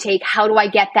have to take? How do I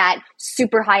get that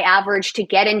super high average to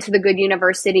get into the good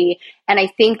university? And I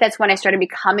think that's when I started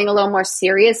becoming a little more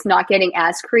serious, not getting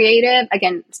as creative.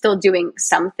 Again, still doing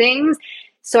some things.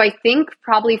 So I think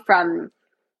probably from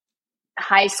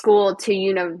high school to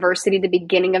university, the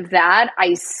beginning of that,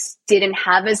 I didn't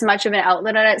have as much of an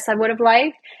outlet on it as I would have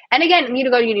liked. And again, you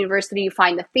go to university, you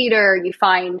find the theater, you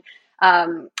find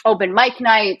open mic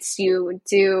nights, you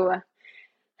do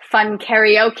fun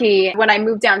karaoke. When I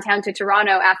moved downtown to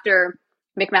Toronto after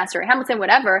McMaster or Hamilton,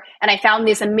 whatever, and I found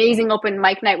this amazing open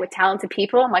mic night with talented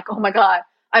people, I'm like, oh my God,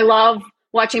 I love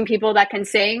watching people that can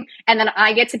sing. And then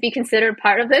I get to be considered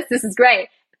part of this. This is great.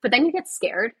 But then you get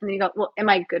scared and then you go, well, am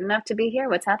I good enough to be here?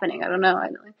 What's happening? I don't know.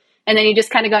 And then you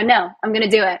just kind of go, no, I'm going to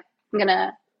do it. I'm going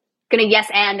to yes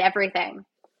and everything.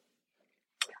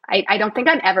 I don't think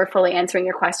I'm ever fully answering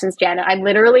your questions, Janet. I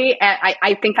literally,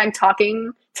 I think I'm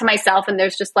talking to myself and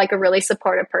there's just like a really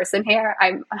supportive person here.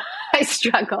 I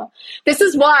struggle. This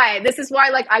is why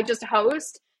like I just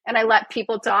host and I let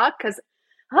people talk, because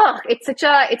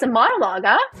it's a monologue,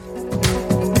 huh?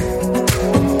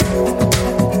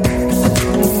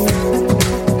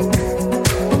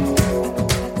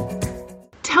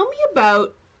 Tell me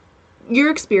about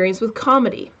your experience with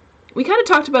comedy. We kind of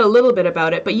talked about a little bit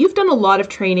about it, but you've done a lot of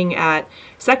training at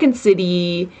Second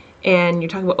City, and you're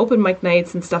talking about open mic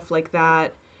nights and stuff like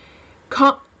that.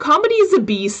 comedy is a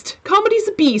beast. Comedy's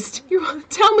a beast.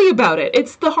 Tell me about it.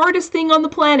 It's the hardest thing on the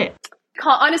planet.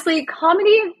 Honestly,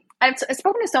 comedy, I've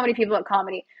spoken to so many people about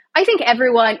comedy. I think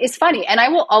everyone is funny, and I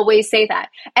will always say that.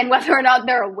 And whether or not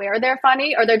they're aware they're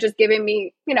funny or they're just giving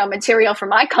me, material for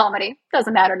my comedy,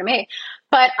 doesn't matter to me.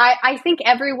 But I think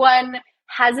everyone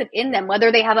has it in them,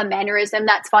 whether they have a mannerism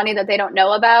that's funny that they don't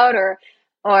know about,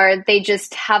 or they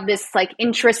just have this like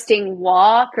interesting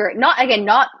walk, or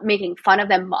not making fun of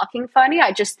them, mocking funny.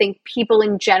 I just think people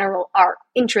in general are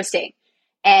interesting.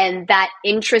 And that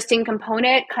interesting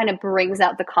component kind of brings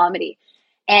out the comedy.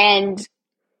 And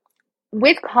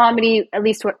with comedy, at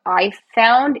least what I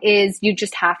found is you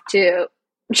just have to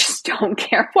don't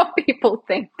care what people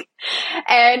think.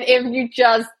 And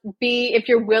if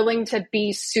you're willing to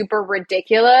be super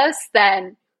ridiculous,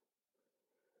 then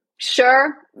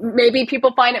sure, maybe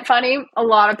people find it funny. A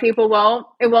lot of people won't.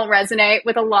 It won't resonate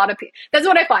with a lot of people. That's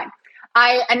what I find.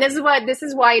 And this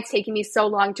is why it's taking me so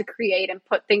long to create and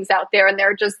put things out there. And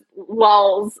there are just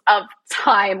lulls of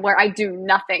time where I do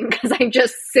nothing because I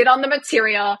just sit on the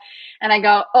material and I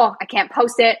go, oh, I can't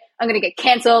post it. I'm going to get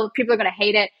canceled. People are going to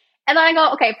hate it. And then I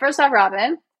go, okay, first off,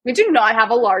 Robyn, we do not have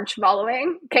a large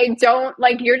following. Okay.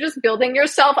 You're just building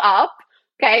yourself up.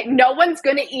 Okay. No one's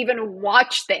going to even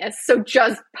watch this. So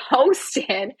just post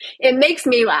it. It makes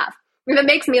me laugh. If it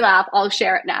makes me laugh, I'll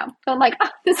share it now. So I'm like, oh,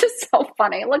 this is so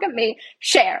funny. Look at me,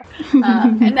 share.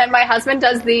 And then my husband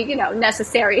does the,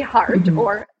 necessary heart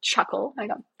or chuckle. I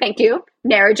go, thank you,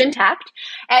 marriage intact.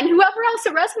 And whoever else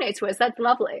it resonates with, that's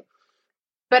lovely.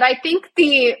 But I think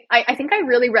I think I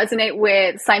really resonate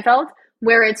with Seinfeld,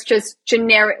 where it's just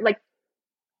generic, like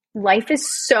life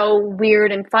is so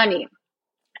weird and funny.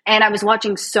 And I was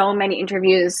watching so many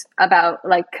interviews about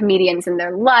like comedians in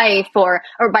their life or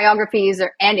biographies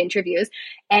and interviews.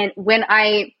 And when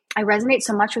I resonate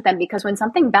so much with them because when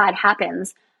something bad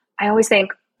happens, I always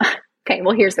think, okay,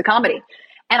 well, here's the comedy.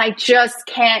 And I just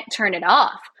can't turn it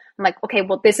off. I'm like, okay,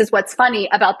 well, this is what's funny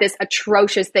about this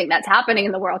atrocious thing that's happening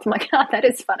in the world. I'm like, oh, that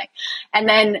is funny. And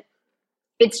then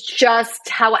it's just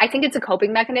how I think it's a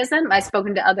coping mechanism. I've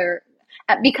spoken to other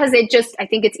because I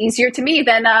think it's easier to me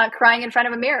than crying in front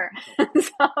of a mirror.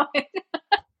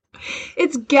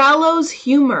 It's gallows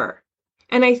humor.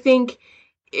 And I think,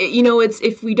 it's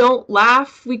if we don't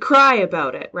laugh, we cry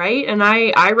about it, right? And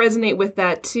I resonate with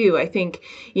that too. I think,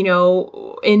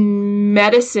 in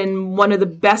medicine, one of the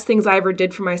best things I ever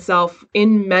did for myself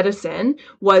in medicine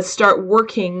was start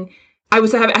working. I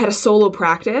had a solo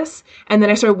practice, and then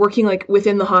I started working like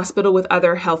within the hospital with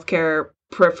other healthcare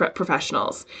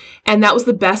professionals. And that was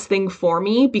the best thing for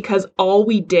me because all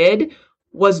we did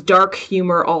was dark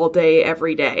humor all day,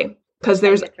 every day. Because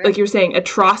there's, like you're saying,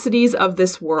 atrocities of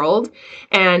this world.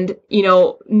 And,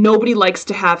 nobody likes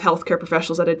to have healthcare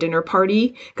professionals at a dinner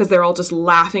party because they're all just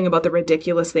laughing about the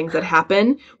ridiculous things that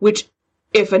happen, which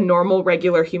if a normal,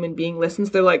 regular human being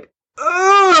listens, they're like,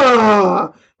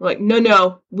 ugh! Like,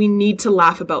 no, we need to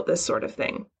laugh about this sort of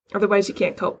thing. Otherwise you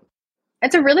can't cope.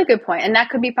 It's a really good point. And that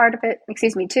could be part of it,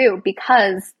 too,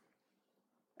 because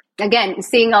again,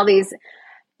 seeing all these,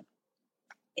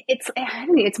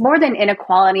 it's more than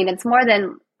inequality and it's more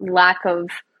than lack of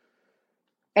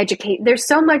education. There's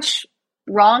so much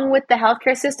wrong with the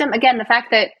healthcare system. Again, the fact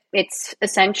that it's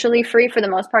essentially free for the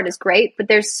most part is great, but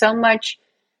there's so much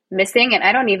missing. And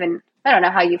I don't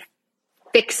know how you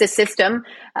fix a system.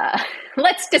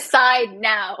 Let's decide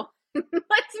now.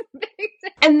 Let's fix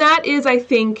it. And that is, I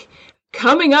think,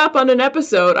 coming up on an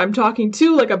episode, I'm talking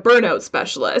to like a burnout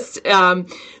specialist.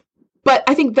 But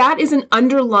I think that is an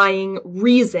underlying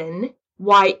reason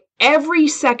why every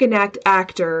second act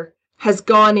actor has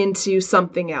gone into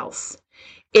something else.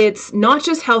 It's not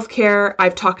just healthcare.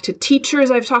 I've talked to teachers,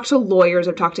 I've talked to lawyers,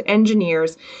 I've talked to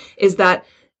engineers, is that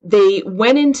they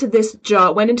went into this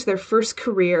job, went into their first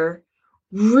career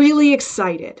really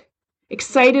excited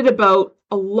about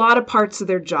a lot of parts of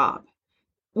their job.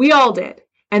 We all did.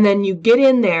 And then you get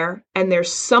in there and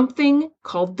there's something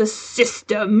called the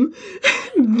system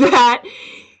that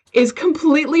is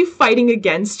completely fighting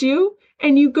against you.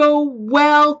 And you go,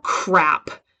 well, crap.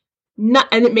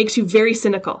 And it makes you very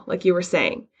cynical, like you were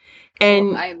saying.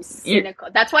 And I'm cynical.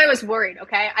 That's why I was worried,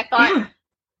 okay? I thought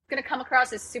it's going to come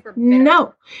across as super bitter.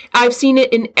 No. I've seen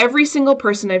it in every single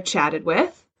person I've chatted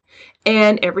with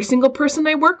and every single person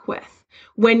I work with.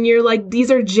 When you're like, these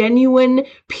are genuine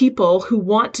people who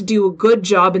want to do a good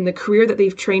job in the career that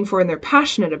they've trained for and they're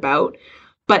passionate about.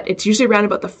 But it's usually around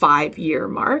about the 5-year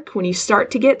mark when you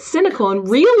start to get cynical and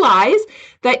realize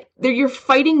that you're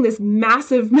fighting this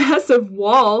massive, massive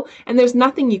wall and there's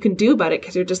nothing you can do about it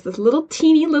because you're just this little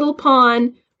teeny little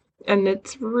pawn and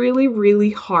it's really,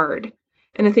 really hard.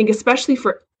 And I think especially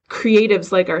for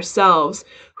creatives like ourselves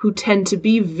who tend to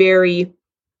be very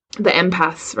the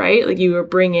empaths, right? Like you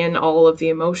bring in all of the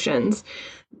emotions.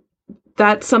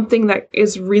 That's something that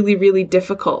is really, really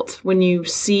difficult when you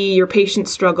see your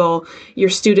patients struggle, your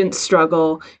students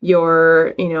struggle,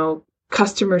 your,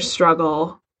 customers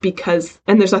struggle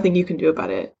and there's nothing you can do about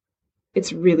it.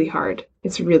 It's really hard.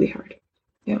 It's really hard.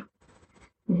 Yeah.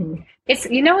 Mm-hmm.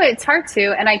 It's hard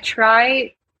too. And I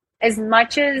try as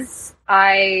much as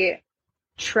I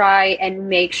try and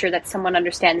make sure that someone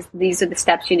understands these are the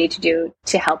steps you need to do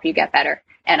to help you get better.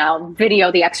 And I'll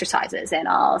video the exercises and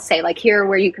I'll say like, here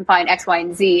where you can find X, Y,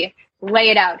 and Z, lay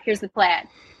it out. Here's the plan.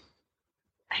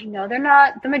 I know they're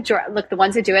not the majority. Look, the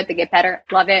ones that do it, they get better.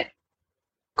 Love it.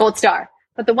 Gold star.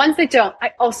 But the ones that don't,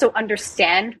 I also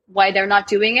understand why they're not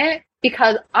doing it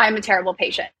because I'm a terrible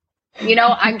patient.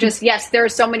 I'm just, yes, there are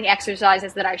so many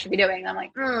exercises that I should be doing. I'm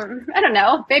like, I don't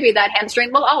know. Maybe that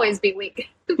hamstring will always be weak.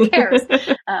 Who cares?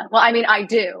 I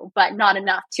do, but not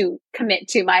enough to commit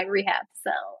to my rehab.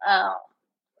 So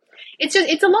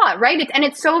it's a lot, right?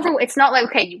 It's not like,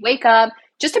 okay, you wake up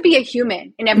just to be a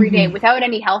human in every day without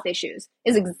any health issues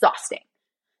is exhausting.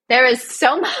 There is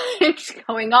so much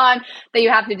going on that you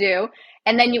have to do.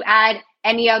 And then you add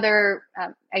any other,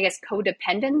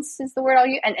 codependence is the word I'll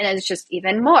use. And it's just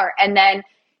even more. And then,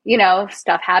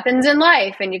 stuff happens in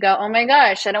life and you go, oh my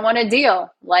gosh, I don't want to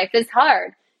deal. Life is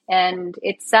hard. And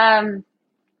it's,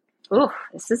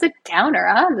 this is a downer,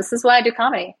 huh? This is why I do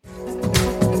comedy.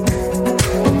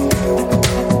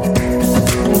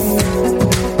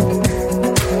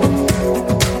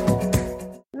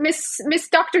 Miss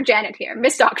Dr. Janet here.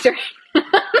 Miss Doctor.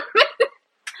 Dr.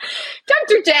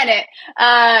 Janet,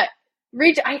 I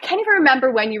can't even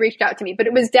remember when you reached out to me, but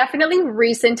it was definitely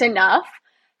recent enough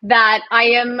that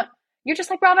you're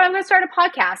just like, Robyn, I'm going to start a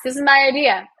podcast. This is my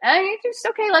idea. And you're just,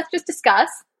 okay, let's just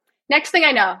discuss. Next thing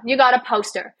I know, you got a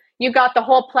poster. You got the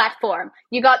whole platform.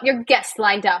 You got your guests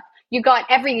lined up. You got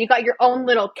your own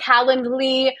little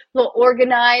Calendly, little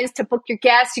organized to book your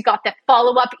guests. You got that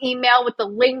follow-up email with the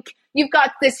link. You've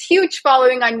got this huge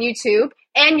following on YouTube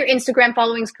and your Instagram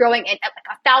following is growing at like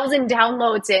 1,000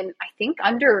 downloads in, I think,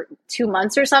 under 2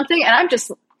 months or something. And I'm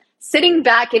just sitting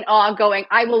back in awe going,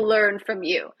 I will learn from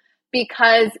you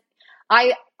because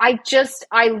I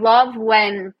love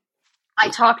when I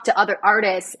talk to other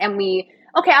artists and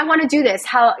okay, I want to do this.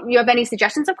 How, you have any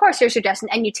suggestions? Of course, your suggestion.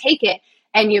 And you take it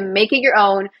and you make it your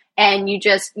own and you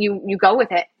just, you go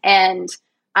with it. And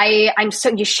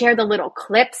you share the little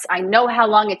clips. I know how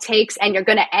long it takes and you're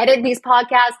going to edit these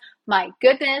podcasts. My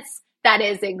goodness, that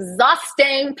is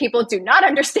exhausting. People do not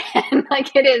understand.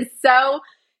 Like it is so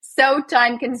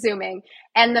time consuming.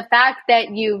 And the fact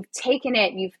that you've taken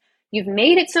it, you've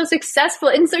made it so successful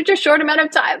in such a short amount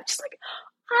of time. Just like,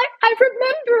 I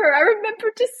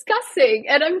remember discussing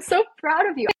and I'm so proud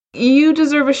of you. You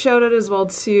deserve a shout out as well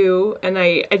too. And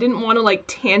I didn't want to like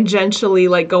tangentially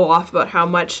like go off about how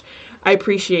much I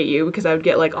appreciate you because I would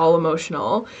get like all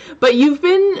emotional, but you've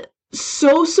been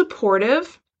so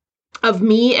supportive of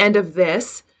me and of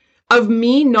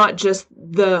me, not just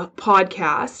the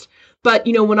podcast, but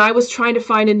when I was trying to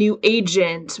find a new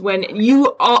agent, when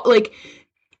you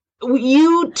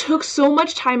took so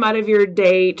much time out of your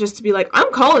day just to be like,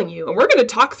 I'm calling you and we're going to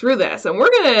talk through this and we're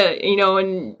going to,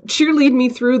 and cheerlead me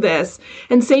through this.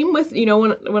 And same with,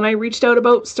 when I reached out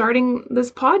about starting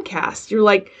this podcast, you're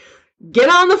like, get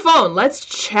on the phone, let's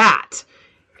chat.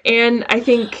 And I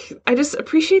think I just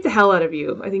appreciate the hell out of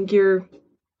you. I think you're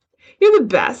the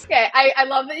best. Okay, I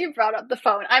love that you brought up the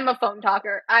phone. I'm a phone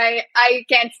talker. I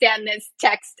can't stand this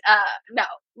text. No,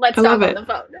 let's talk on the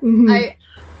phone.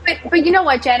 Mm-hmm. But you know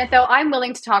what, Janet, though? I'm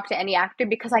willing to talk to any actor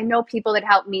because I know people that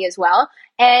help me as well.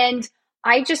 And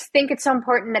I just think it's so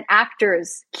important that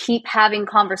actors keep having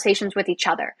conversations with each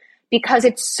other because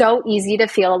it's so easy to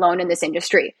feel alone in this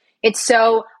industry. It's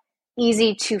so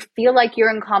easy to feel like you're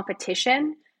in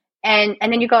competition. And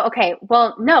then you go, okay,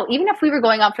 well, no, even if we were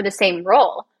going up for the same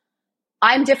role,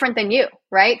 I'm different than you,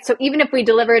 right? So even if we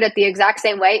delivered it the exact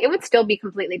same way, it would still be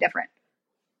completely different.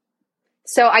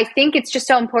 So I think it's just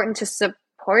so important to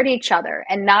support each other.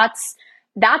 And that's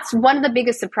one of the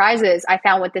biggest surprises I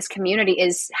found with this community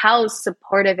is how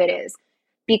supportive it is.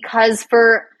 Because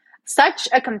for such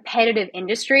a competitive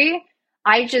industry,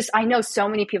 I know so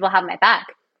many people have my back.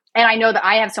 And I know that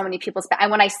I have so many people's back.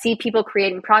 And when I see people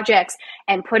creating projects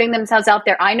and putting themselves out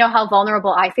there, I know how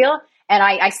vulnerable I feel. And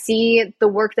I see the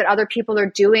work that other people are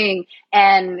doing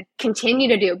and continue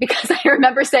to do. Because I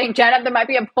remember saying, Janet, there might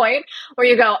be a point where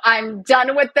you go, I'm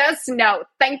done with this. No,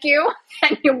 thank you.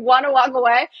 And you want to walk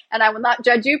away. And I will not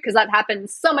judge you because that happened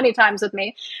so many times with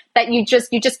me that you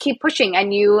just keep pushing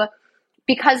and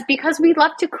because we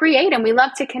love to create and we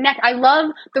love to connect.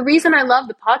 The reason I love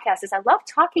the podcast is I love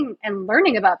talking and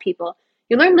learning about people.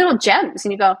 You learn little gems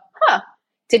and you go,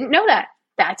 didn't know that.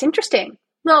 That's interesting.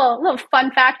 Little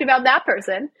fun fact about that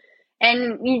person.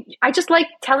 And I just like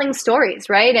telling stories,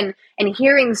 right? And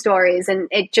hearing stories, and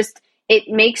it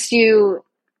makes you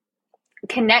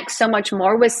connect so much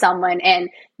more with someone, and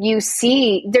you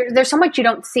see there's so much you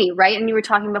don't see, right? And you were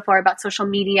talking before about social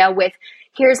media with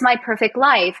here's my perfect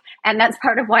life, and that's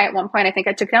part of why at one point I think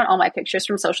I took down all my pictures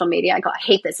from social media. I go, I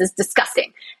hate this, it's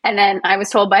disgusting. And then I was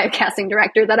told by a casting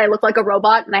director that I look like a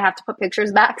robot and I have to put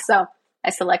pictures back, so I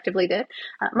selectively did.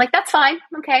 I'm like, that's fine.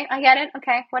 Okay, I get it.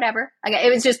 Okay, whatever.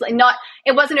 It was just like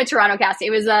it wasn't a Toronto casting.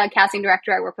 It was a casting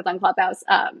director I work with on Clubhouse.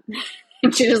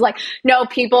 And she's just like, no,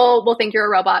 people will think you're a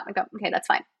robot. I go, okay, that's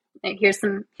fine. Here's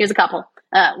a couple,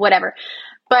 whatever.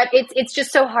 But it's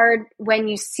just so hard when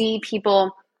you see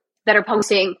people that are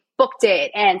posting booked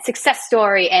it and success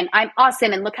story and I'm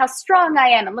awesome and look how strong I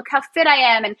am and look how fit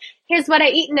I am and here's what I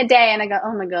eat in a day. And I go,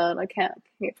 oh my God, I can't.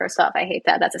 First off, I hate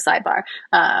that. That's a sidebar.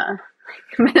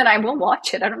 And I will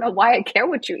watch it. I don't know why I care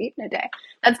what you eat in a day.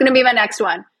 That's going to be my next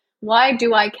one. Why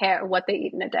do I care what they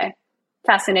eat in a day?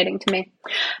 Fascinating to me.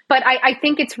 But I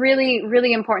think it's really,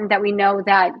 really important that we know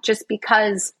that just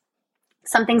because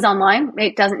something's online,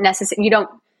 it doesn't necessarily,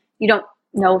 you don't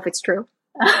know if it's true.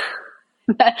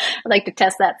 I like to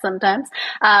test that sometimes.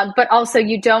 But also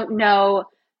you don't know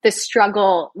the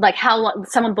struggle, like how long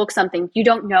someone books something, you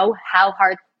don't know how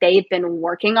hard they've been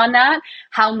working on that,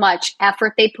 how much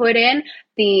effort they put in,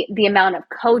 the amount of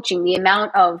coaching, the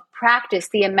amount of practice,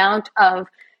 the amount of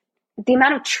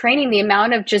training, the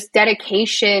amount of just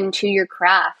dedication to your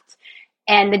craft.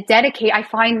 And I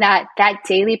find that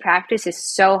daily practice is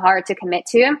so hard to commit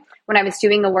to. When I was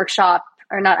doing a workshop,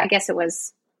 or not, I guess it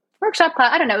was workshop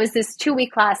class, I don't know, it was this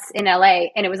 2-week class in LA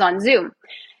and it was on Zoom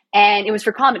and it was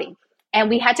for comedy. And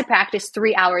we had to practice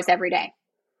 3 hours every day.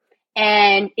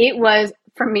 And it was,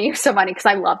 for me, so funny because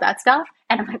I love that stuff.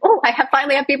 And I'm like, oh, I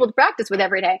finally have people to practice with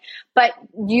every day. But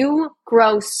you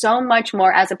grow so much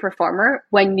more as a performer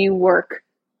when you work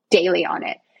daily on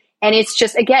it. And it's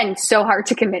just, again, so hard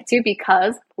to commit to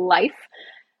because life.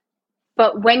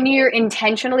 But when you're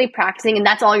intentionally practicing, and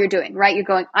that's all you're doing, right? You're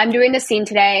going, I'm doing this scene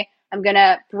today. I'm going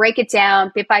to break it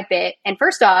down bit by bit. And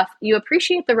first off, you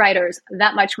appreciate the writers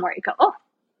that much more. You go, oh,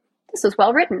 this was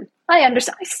well written. I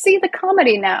understand. I see the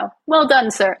comedy now. Well done,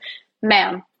 sir.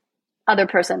 Ma'am. Other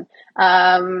person.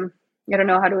 I don't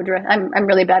know how to address. I'm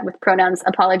really bad with pronouns.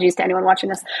 Apologies to anyone watching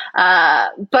this.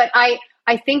 But I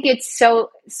think it's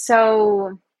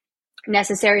so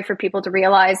necessary for people to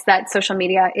realize that social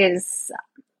media is,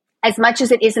 as much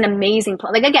as it is an amazing,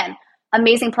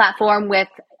 amazing platform with,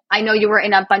 I know you were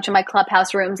in a bunch of my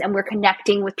Clubhouse rooms and we're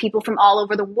connecting with people from all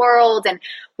over the world and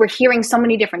we're hearing so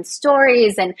many different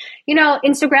stories. And,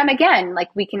 Instagram, again,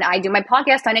 I do my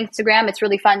podcast on Instagram. It's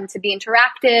really fun to be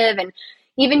interactive. And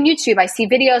even YouTube, I see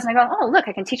videos and I go, oh, look,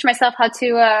 I can teach myself how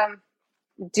to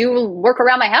do work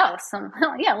around my house.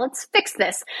 Yeah, let's fix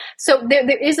this. So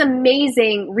there is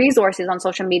amazing resources on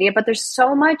social media, but there's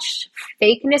so much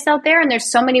fakeness out there and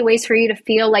there's so many ways for you to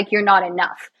feel like you're not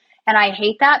enough. And I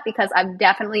hate that because I've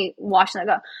definitely watched and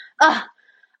I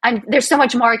go, there's so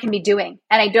much more I can be doing.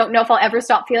 And I don't know if I'll ever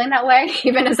stop feeling that way,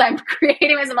 even as I'm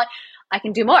creating this. I'm like, I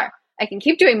can do more. I can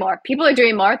keep doing more. People are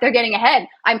doing more. They're getting ahead.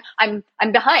 I'm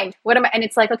behind. What am I? And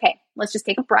it's like, okay, let's just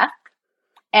take a breath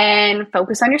and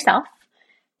focus on yourself,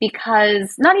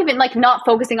 because not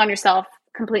focusing on yourself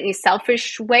completely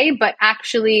selfish way, but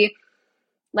actually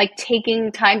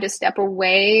taking time to step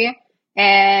away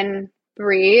and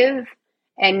breathe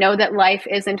and know that life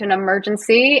isn't an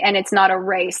emergency and it's not a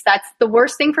race. That's the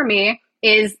worst thing for me,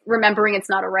 is remembering it's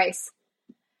not a race.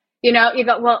 You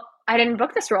go, well, I didn't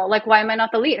book this role. Why am I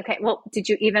not the lead? Okay, well, did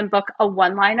you even book a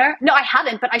one-liner? No, I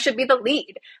haven't, but I should be the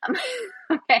lead.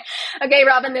 Okay,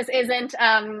 Robyn, this isn't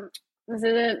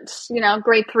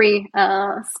grade 3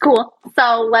 school.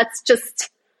 So let's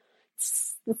just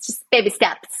baby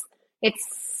steps.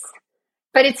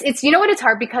 But it's it's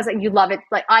hard because you love it.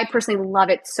 I personally love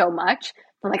it so much.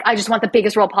 I'm I just want the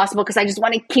biggest role possible because I just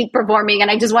want to keep performing and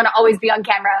I just want to always be on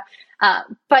camera.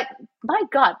 But my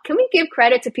God, can we give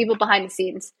credit to people behind the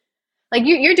scenes?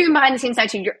 You're doing behind the scenes now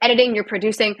too. You're editing, you're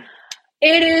producing.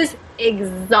 It is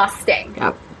exhausting.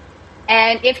 Yep.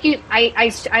 And if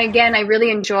I really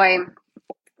enjoy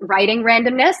writing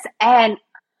randomness, and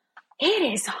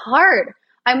it is hard.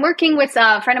 I'm working with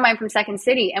a friend of mine from Second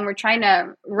City and we're trying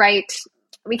to write.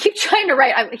 We keep trying to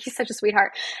write. He's such a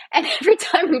sweetheart. And every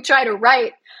time we try to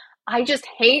write, I just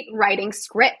hate writing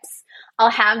scripts. I'll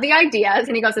have the ideas.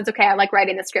 And he goes, it's okay. I like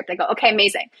writing the script. I go, okay,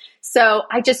 amazing. So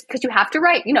because you have to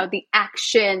write, the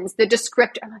actions, the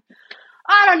descriptor. I'm like,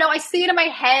 I don't know. I see it in my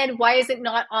head. Why is it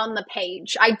not on the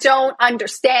page? I don't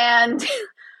understand.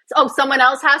 Oh, someone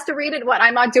else has to read it? What?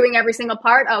 I'm not doing every single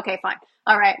part? Okay, fine.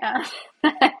 All right.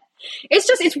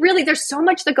 It's really, there's so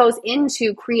much that goes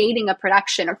into creating a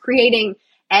production or creating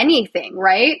anything,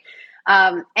 right?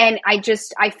 And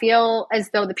I feel as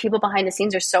though the people behind the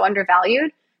scenes are so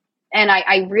undervalued. And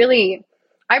I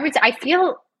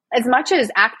feel as much as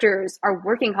actors are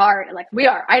working hard, like we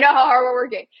are, I know how hard we're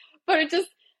working, but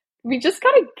we just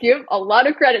gotta give a lot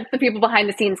of credit to the people behind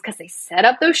the scenes because they set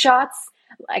up those shots.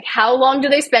 Like, how long do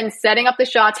they spend setting up the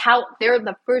shots? How they're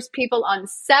the first people on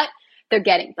set. They're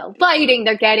getting the lighting.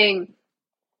 They're getting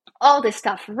all this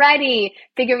stuff ready,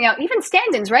 figuring out even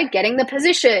stand-ins, right? Getting the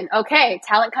position. Okay,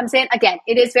 talent comes in. Again,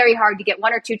 it is very hard to get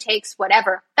 1 or 2 takes,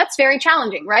 whatever. That's very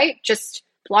challenging, right? Just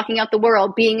blocking out the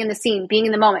world, being in the scene, being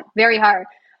in the moment. Very hard.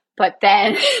 But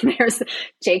then there's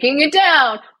taking it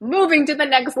down, moving to the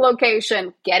next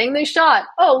location, getting the shot.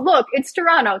 Oh, look, it's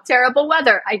Toronto. Terrible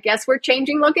weather. I guess we're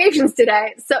changing locations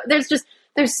today. So there's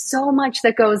so much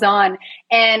that goes on.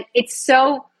 And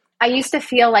I used to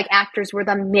feel like actors were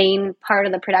the main part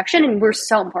of the production, and we're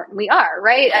so important. We are,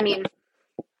 right? I mean,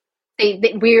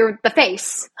 we're the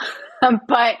face.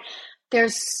 But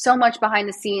there's so much behind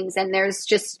the scenes, and there's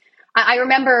just... I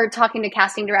remember talking to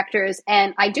casting directors,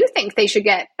 and I do think they should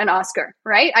get an Oscar,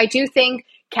 right? I do think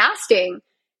casting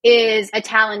is a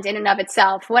talent in and of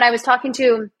itself. When I was talking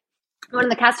to one of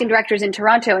the casting directors in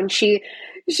Toronto, and she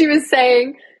was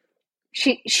saying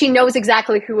she knows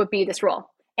exactly who would be this role.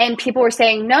 And people were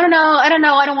saying, no, I don't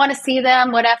know. I don't want to see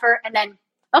them, whatever. And then,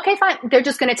 okay, fine. They're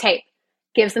just going to tape.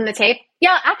 Gives them the tape.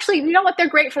 Yeah, actually, you know what? They're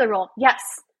great for the role. Yes.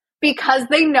 Because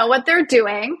they know what they're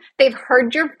doing. They've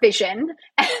heard your vision.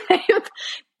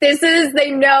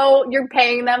 They know you're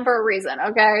paying them for a reason.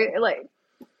 Okay.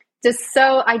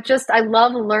 I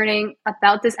love learning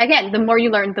about this. Again, the more you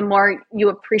learn, the more you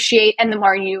appreciate and the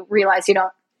more you realize you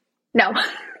don't know.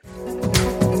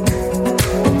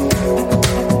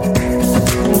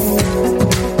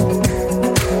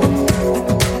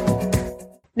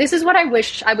 This is what I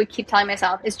wish I would keep telling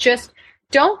myself is just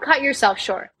don't cut yourself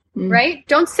short. Right?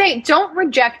 Don't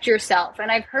reject yourself. And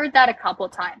I've heard that a couple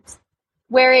times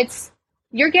where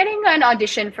you're getting an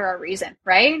audition for a reason,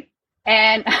 right?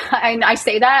 And I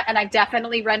say that, and I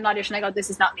definitely read an audition. I go, this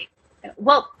is not me.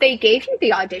 Well, they gave you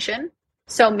the audition,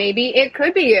 so maybe it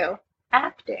could be you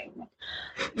acting.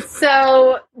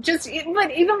 So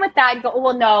but even with that, you go, oh,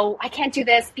 well, no, I can't do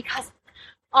this because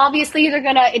obviously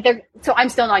so I'm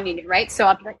still non-union, right? So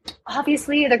I'll be like,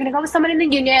 obviously they're going to go with someone in the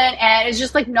union and it's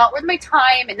just like not worth my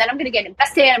time. And then I'm going to get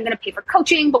invested. I'm going to pay for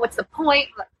coaching, but what's the point?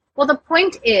 Well, the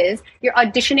point is you're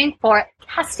auditioning for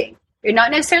casting. You're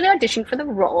not necessarily auditioning for the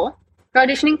role. You're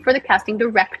auditioning for the casting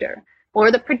director or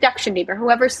the production leader,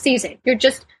 whoever sees it. You're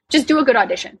just do a good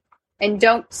audition and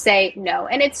don't say no.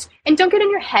 And don't get in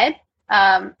your head.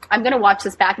 I'm going to watch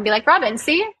this back and be like, Robyn,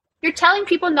 see, you're telling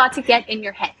people not to get in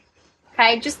your head.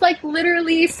 Okay, just like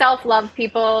literally self-love,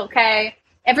 people. Okay,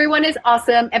 everyone is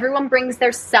awesome. Everyone brings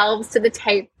their selves to the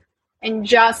tape, and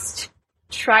just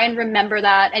try and remember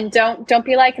that. And don't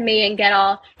be like me and get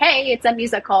all, hey, it's a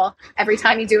musical every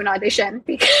time you do an audition,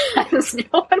 because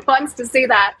no one wants to see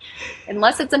that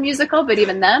unless it's a musical. But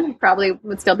even then, probably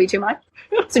would still be too much.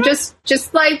 So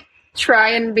just like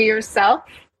try and be yourself,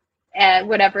 and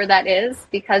whatever that is,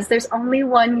 because there's only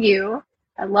one you.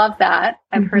 I love that.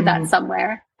 I've heard that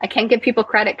somewhere. I can't give people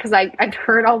credit because I've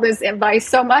heard all this advice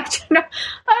so much.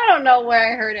 I don't know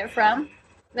where I heard it from.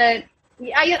 But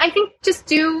I think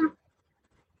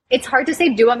it's hard to say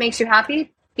do what makes you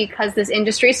happy because this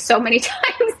industry so many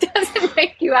times doesn't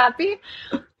make you happy.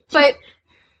 But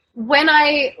when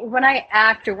I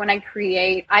act or when I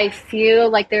create, I feel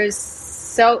like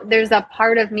there's a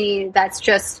part of me that's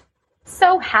just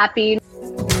so happy.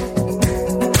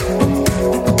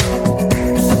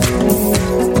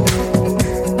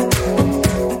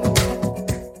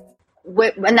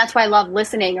 And that's why I love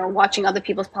listening or watching other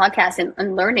people's podcasts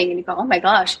and learning. And you go, oh my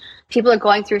gosh, people are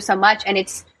going through so much. And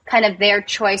it's kind of their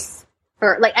choice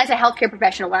for, like, as a healthcare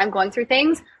professional, when I'm going through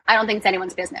things, I don't think it's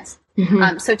anyone's business.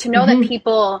 So to know that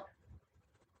people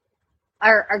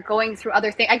are going through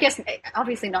other things, I guess,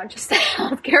 obviously not just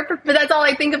healthcare, but that's all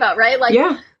I think about, right? Like,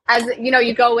 as you know,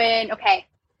 you go in, okay,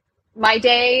 my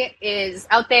day is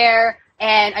out there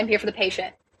and I'm here for the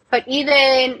patient. But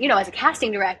even, you know, as a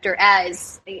casting director,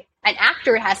 as an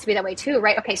actor, it has to be that way too,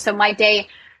 right? Okay, so my day,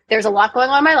 there's a lot going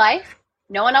on in my life.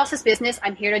 No one else's business.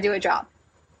 I'm here to do a job.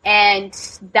 And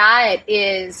that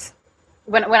is,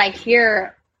 when I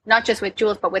hear not just with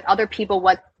Jules, but with other people,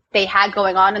 what they had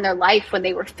going on in their life when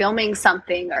they were filming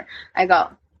something, or I go,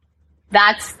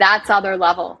 that's other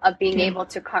level of being able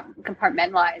to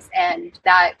compartmentalize. And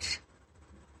that's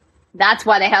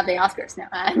why they have the Oscars now.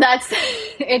 And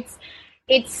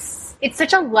it's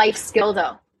such a life skill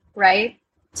though, right?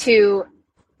 To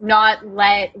not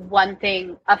let one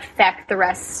thing affect the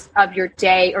rest of your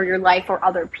day or your life or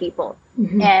other people.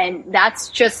 Mm-hmm. And that's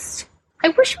just, I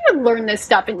wish we would learn this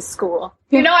stuff in school.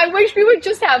 You know, I wish we would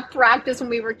just have practice when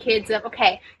we were kids of,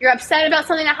 okay, you're upset about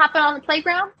something that happened on the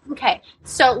playground? Okay,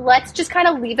 so let's just kind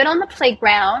of leave it on the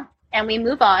playground and we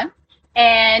move on.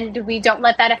 And we don't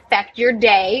let that affect your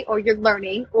day or your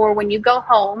learning or when you go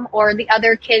home or the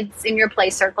other kids in your play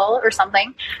circle or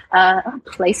something.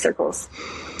 Play circles.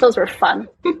 Those were fun.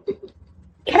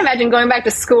 Can't imagine going back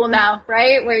to school now,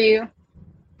 right? Where I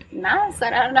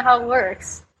don't know how it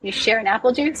works. You share an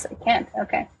apple juice? I can't.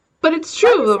 Okay. But it's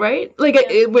true, though, right? Like,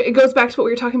 it goes back to what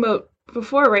we were talking about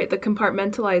before, right? The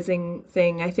compartmentalizing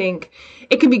thing. I think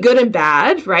it can be good and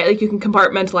bad, right? Like, you can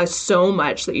compartmentalize so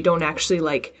much that you don't actually,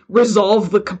 like,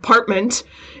 resolve the compartment.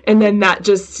 And then that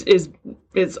just is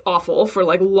awful for,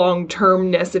 like,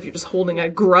 long-termness if you're just holding a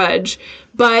grudge.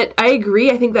 But I agree.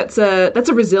 I think that's a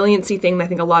resiliency thing that I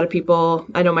think a lot of people,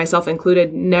 I know myself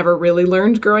included, never really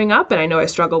learned growing up. And I know I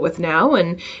struggle with now.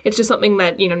 And it's just something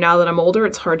that, you know, now that I'm older,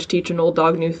 it's hard to teach an old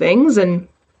dog new things. And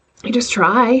you just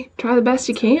try the best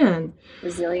you can.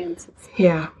 Resilience.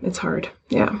 Yeah, it's hard.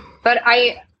 Yeah. But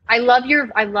I love your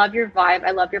vibe.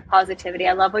 I love your positivity.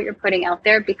 I love what you're putting out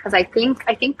there because I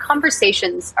think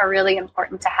conversations are really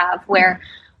important to have where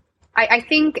I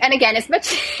think, and again, as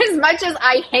much as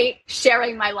I hate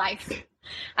sharing my life,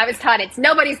 I was taught it's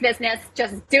nobody's business.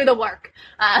 Just do the work.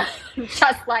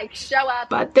 Just like show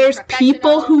up. But there's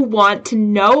people who want to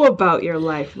know about your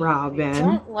life, Robyn. I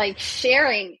don't like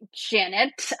sharing,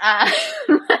 Janet.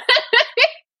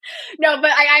 No,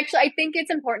 but I think it's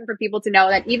important for people to know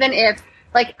that even if,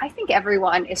 like, I think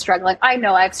everyone is struggling. I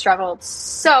know I've struggled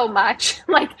so much.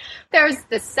 Like, there's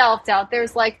the self-doubt.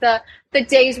 There's like the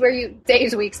days,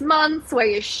 weeks, months where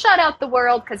you shut out the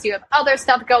world because you have other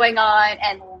stuff going on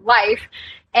and life.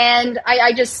 And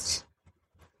I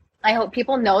hope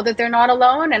people know that they're not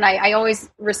alone. And I always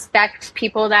respect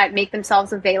people that make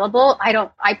themselves available.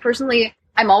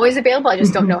 I'm always available. I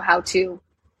just don't know how to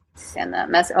send that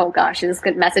message. Oh gosh, is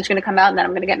this message going to come out and then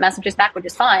I'm going to get messages back, which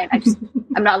is fine.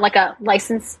 I'm not like a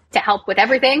license to help with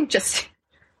everything, just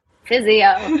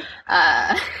physio,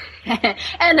 and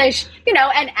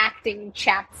and acting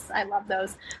chats. I love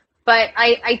those. But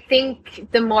I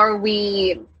think the more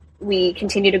we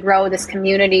continue to grow this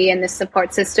community and this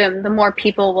support system, the more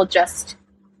people will just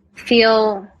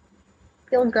feel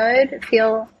good,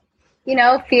 feel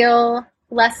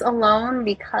less alone,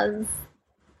 because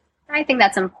I think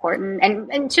that's important.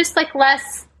 And just like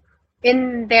less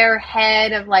in their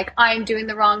head of like, I'm doing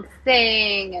the wrong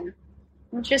thing.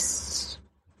 And just,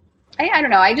 I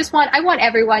don't know. I want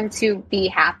everyone to be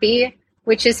happy,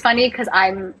 which is funny because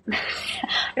I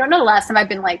don't know the last time I've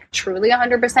been like truly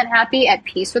 100% happy, at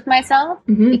peace with myself,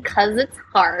 because it's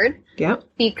hard. Yep.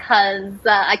 Because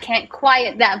I can't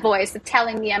quiet that voice of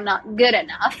telling me I'm not good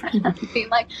enough. Being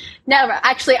like, never.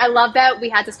 Actually, I love that we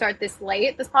had to start this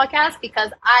podcast,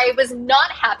 because I was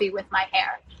not happy with my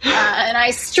hair. And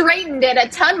I straightened it a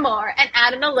ton more and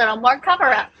added a little more cover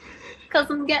up because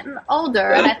I'm getting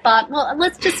older. And I thought, well,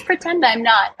 let's just pretend I'm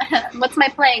not. What's my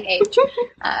playing age?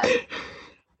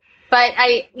 But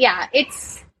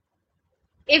it's,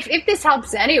 if this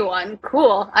helps anyone,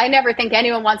 cool. I never think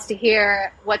anyone wants to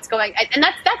hear what's going, and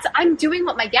that's I'm doing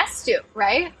what my guests do,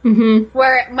 right? Mm-hmm.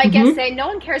 Where my guests say, no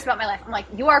one cares about my life. I'm like,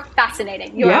 you are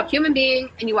fascinating. You are a human being,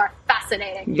 and you are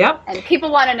fascinating. Yep. And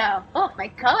people want to know, oh my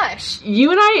gosh.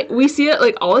 You and I, we see it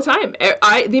like all the time.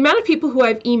 The amount of people who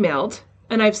I've emailed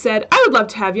and I've said, I would love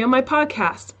to have you on my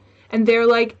podcast. And they're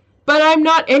like, but I'm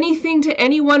not anything to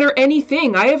anyone or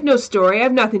anything. I have no story. I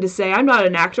have nothing to say. I'm not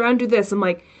an actor. I don't do this. I'm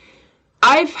like,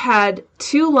 I've had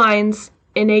 2 lines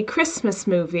in a Christmas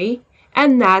movie,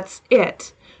 and that's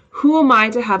it. Who am I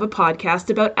to have a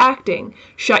podcast about acting?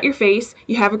 Shut your face.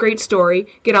 You have a great story.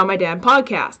 Get on my damn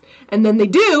podcast. And then they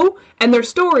do, and their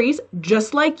stories,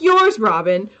 just like yours,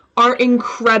 Robyn, are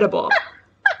incredible.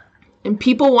 And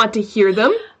people want to hear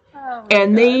them,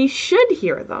 and they should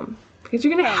hear them, because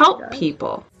you're going to help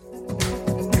people.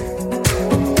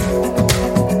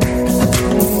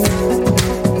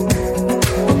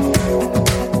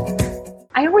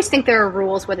 I always think there are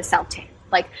rules with a self-tape.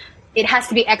 Like, it has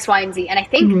to be X, Y, and Z. And I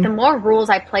think the more rules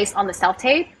I place on the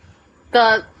self-tape,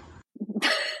 the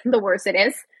worse it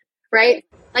is, right?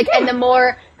 Like, and the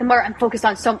more I'm focused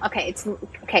on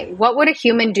what would a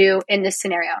human do in this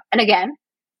scenario? And again,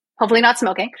 hopefully not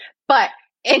smoking, but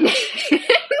in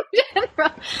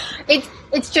general,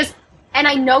 it's just, and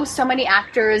I know so many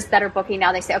actors that are booking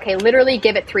now, they say, okay, literally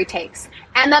give it 3 takes.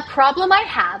 And the problem I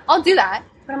have, I'll do that,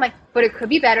 but I'm like, but it could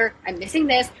be better. I'm missing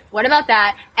this. What about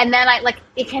that? And then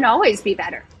it can always be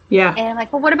better. Yeah. And I'm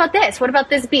like, well, what about this? What about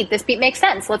this beat? This beat makes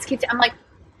sense. Let's keep, I'm like,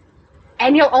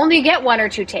 and you'll only get 1 or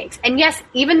 2 takes. And yes,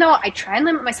 even though I try and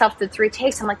limit myself to 3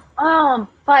 takes, I'm like, oh,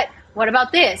 but what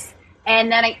about this?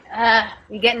 And then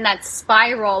you get in that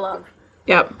spiral of,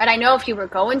 yep. And I know if you were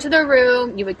going to the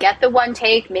room, you would get the 1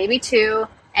 take, maybe 2,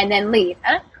 and then leave.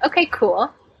 Okay,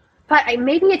 cool. But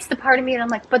maybe it's the part of me that I'm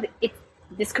like, but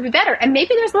this could be better. And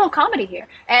maybe there's a little comedy here.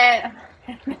 And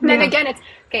then again, it's,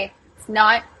 okay, it's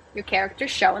not your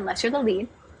character's show unless you're the lead.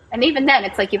 And even then,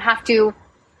 it's like you have to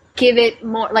give it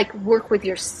more, like, work with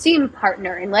your scene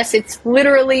partner, unless it's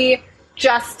literally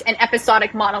just an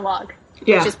episodic monologue,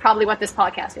 which is probably what this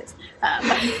podcast is.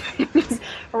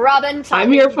 Robyn, I'm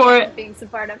here for it. Being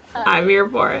supportive. I'm here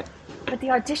for it. But the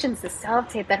auditions, the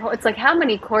self-tape, that whole, it's like, how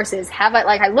many courses have I,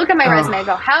 like, I look at my resume and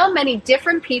go, how many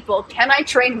different people can I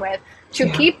train with to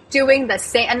keep doing the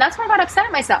same? And that's why I got upset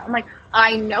at myself. I'm like,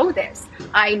 I know this.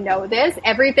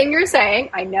 Everything you're saying,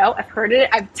 I know. I've heard it.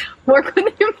 I've worked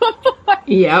with you before.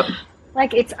 Yep.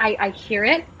 Like, I hear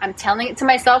it. I'm telling it to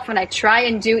myself when I try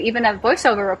and do even a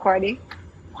voiceover recording.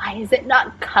 Why is it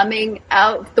not coming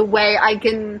out the way I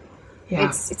can? Yeah.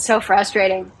 It's so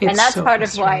frustrating. And that's so part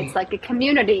of why it's like a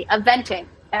community of venting.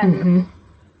 And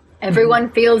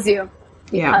everyone feels you.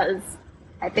 Because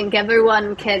I think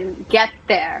everyone can get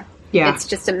there. Yeah. It's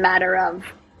just a matter of,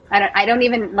 I don't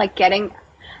even like getting,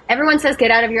 everyone says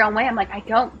get out of your own way. I'm like, I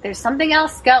don't, there's something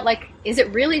else. Like, is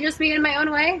it really just me in my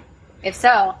own way? If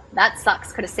so, that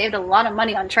sucks. Could have saved a lot of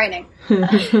money on training.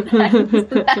 It's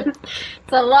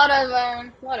a lot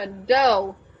of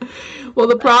dough. Well,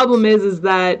 the problem is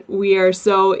that we are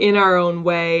so in our own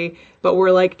way, but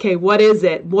we're like, okay, what is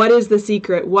it? What is the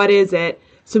secret? What is it?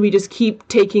 So we just keep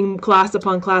taking class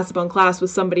upon class upon class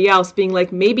with somebody else, being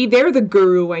like, maybe they're the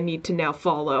guru I need to now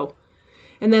follow.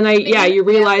 And then you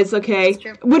realize, okay,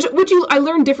 I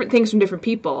learned different things from different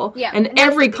people. Yeah. And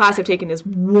every class I've taken is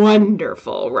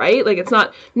wonderful, right? Like,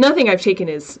 nothing I've taken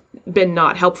has been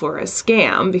not helpful or a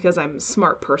scam, because I'm a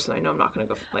smart person. I know I'm not going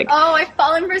to go like. Oh, I've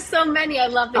fallen for so many. I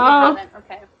love that you haven't.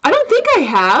 Okay. I don't think I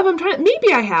have.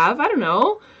 Maybe I have. I don't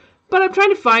know. But I'm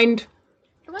trying to find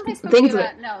the ones I spoke to you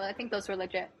about. No, I think those were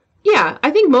legit. Yeah,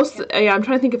 I think I'm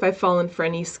trying to think if I've fallen for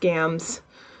any scams.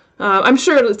 I'm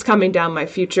sure it's coming down my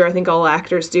future. I think all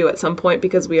actors do at some point,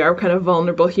 because we are kind of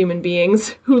vulnerable human beings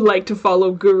who like to follow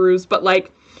gurus. But,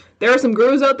 like, there are some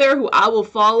gurus out there who I will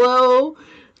follow,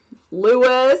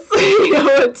 Lewis,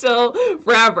 until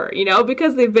forever,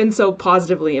 because they've been so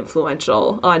positively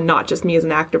influential on not just me as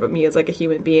an actor, but me as, like, a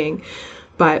human being.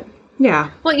 But, yeah.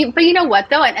 Well, but you know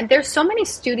what, though? And there's so many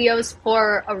studios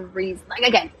for a reason. Like,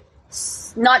 again,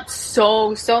 not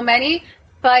so many,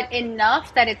 but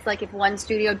enough that it's like, if one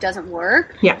studio doesn't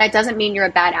work, that doesn't mean you're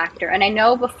a bad actor. And I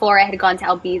know before I had gone to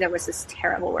LB, there was this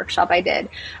terrible workshop I did.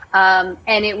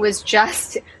 And it was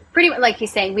just pretty much like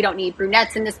he's saying, we don't need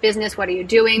brunettes in this business. What are you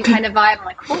doing? Kind of vibe. I'm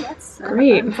like, oh, that's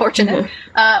great. Unfortunate.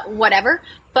 Whatever.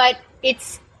 But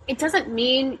it doesn't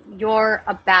mean you're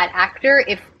a bad actor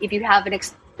if you have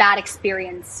bad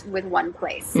experience with one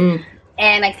place.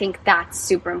 And I think that's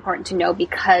super important to know,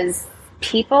 because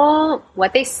people,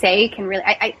 what they say can really,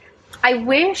 I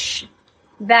wish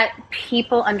that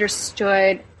people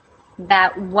understood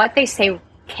that what they say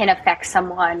can affect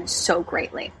someone so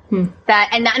greatly.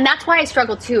 That's why I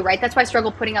struggle too, right? That's why I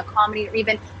struggle putting out comedy, or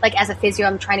even like as a physio,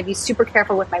 I'm trying to be super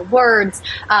careful with my words,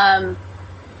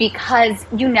 because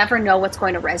you never know what's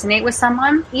going to resonate with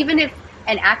someone. Even if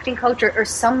an acting coach or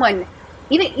someone,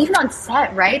 even on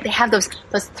set, right? They have those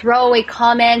throwaway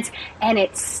comments, and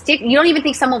you don't even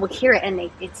think someone will hear it,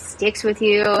 and it sticks with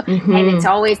you. And it's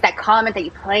always that comment that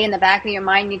you play in the back of your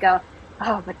mind. And you go,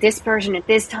 oh, but this version at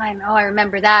this time, oh, I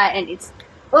remember that. And it's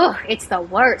the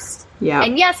worst. Yeah.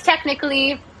 And yes,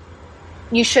 technically,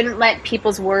 you shouldn't let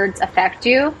people's words affect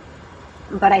you.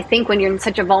 But I think when you're in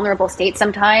such a vulnerable state,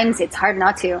 sometimes it's hard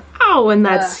not to. Oh, and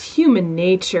that's human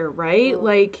nature, right?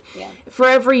 Like, for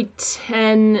every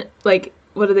 10, like,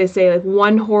 what do they say? Like,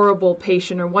 one horrible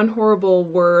patient or one horrible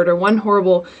word or one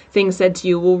horrible thing said to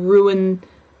you will ruin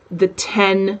the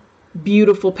 10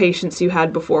 beautiful patients you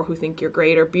had before who think you're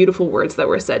great, or beautiful words that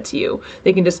were said to you.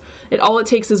 They can just, all it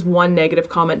takes is one negative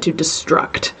comment to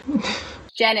destruct.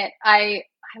 Janet, I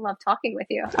love talking with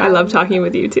you. I love talking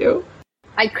with you too.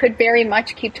 I could very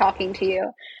much keep talking to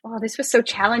you. Oh, this was so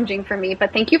challenging for me,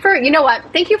 but thank you for, you know what?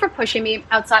 Thank you for pushing me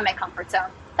outside my comfort zone.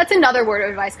 That's another word of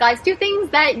advice, guys. Do things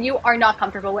that you are not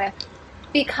comfortable with,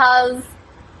 because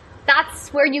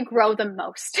that's where you grow the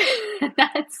most.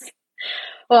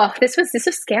 This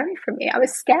was scary for me. I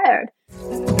was scared.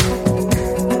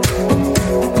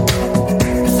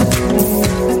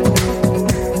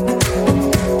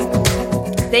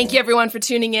 Thank you everyone for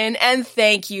tuning in, and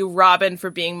thank you, Robyn, for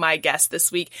being my guest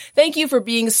this week. Thank you for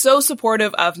being so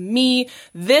supportive of me,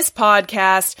 this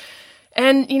podcast,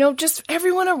 and, just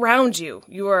everyone around you.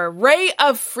 You are a ray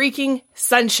of freaking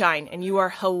sunshine, and you are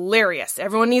hilarious.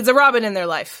 Everyone needs a Robyn in their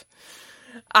life.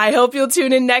 I hope you'll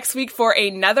tune in next week for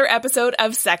another episode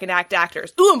of Second Act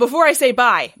Actors. Ooh, and before I say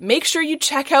bye, make sure you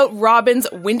check out Robyn's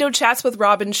Window Chats with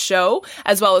Robyn show,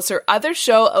 as well as her other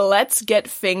show, Let's Get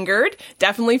Fingered.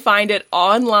 Definitely find it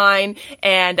online,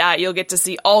 and you'll get to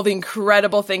see all the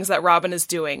incredible things that Robyn is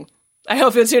doing. I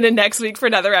hope you'll tune in next week for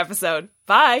another episode.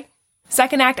 Bye!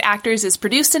 Second Act Actors is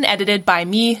produced and edited by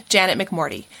me, Janet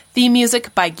McMorty. Theme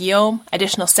music by Guillaume.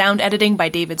 Additional sound editing by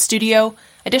David Studio.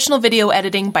 Additional video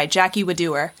editing by Jackie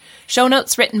Wadoer. Show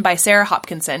notes written by Sarah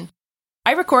Hopkinson.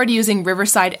 I record using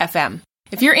Riverside FM.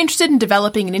 If you're interested in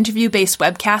developing an interview-based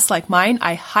webcast like mine,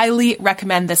 I highly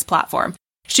recommend this platform.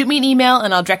 Shoot me an email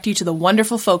and I'll direct you to the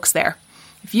wonderful folks there.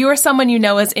 If you or someone you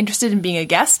know is interested in being a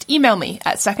guest, email me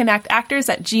at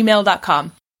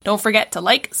secondactactors@gmail.com. Don't forget to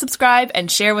like, subscribe, and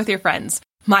share with your friends.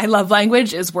 My love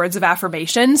language is words of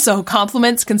affirmation, so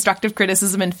compliments, constructive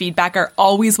criticism, and feedback are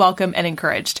always welcome and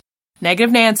encouraged. Negative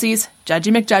Nancys,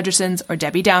 Judgy McJudgersons, or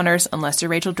Debbie Downers, unless you're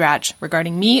Rachel Dratch,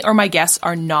 regarding me or my guests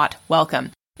are not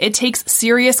welcome. It takes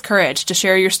serious courage to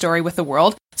share your story with the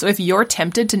world, so if you're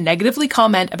tempted to negatively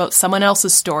comment about someone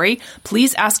else's story,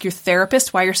 please ask your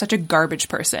therapist why you're such a garbage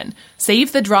person.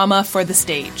 Save the drama for the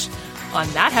stage. On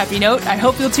that happy note, I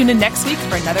hope you'll tune in next week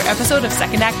for another episode of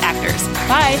Second Act Actors.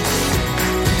 Bye!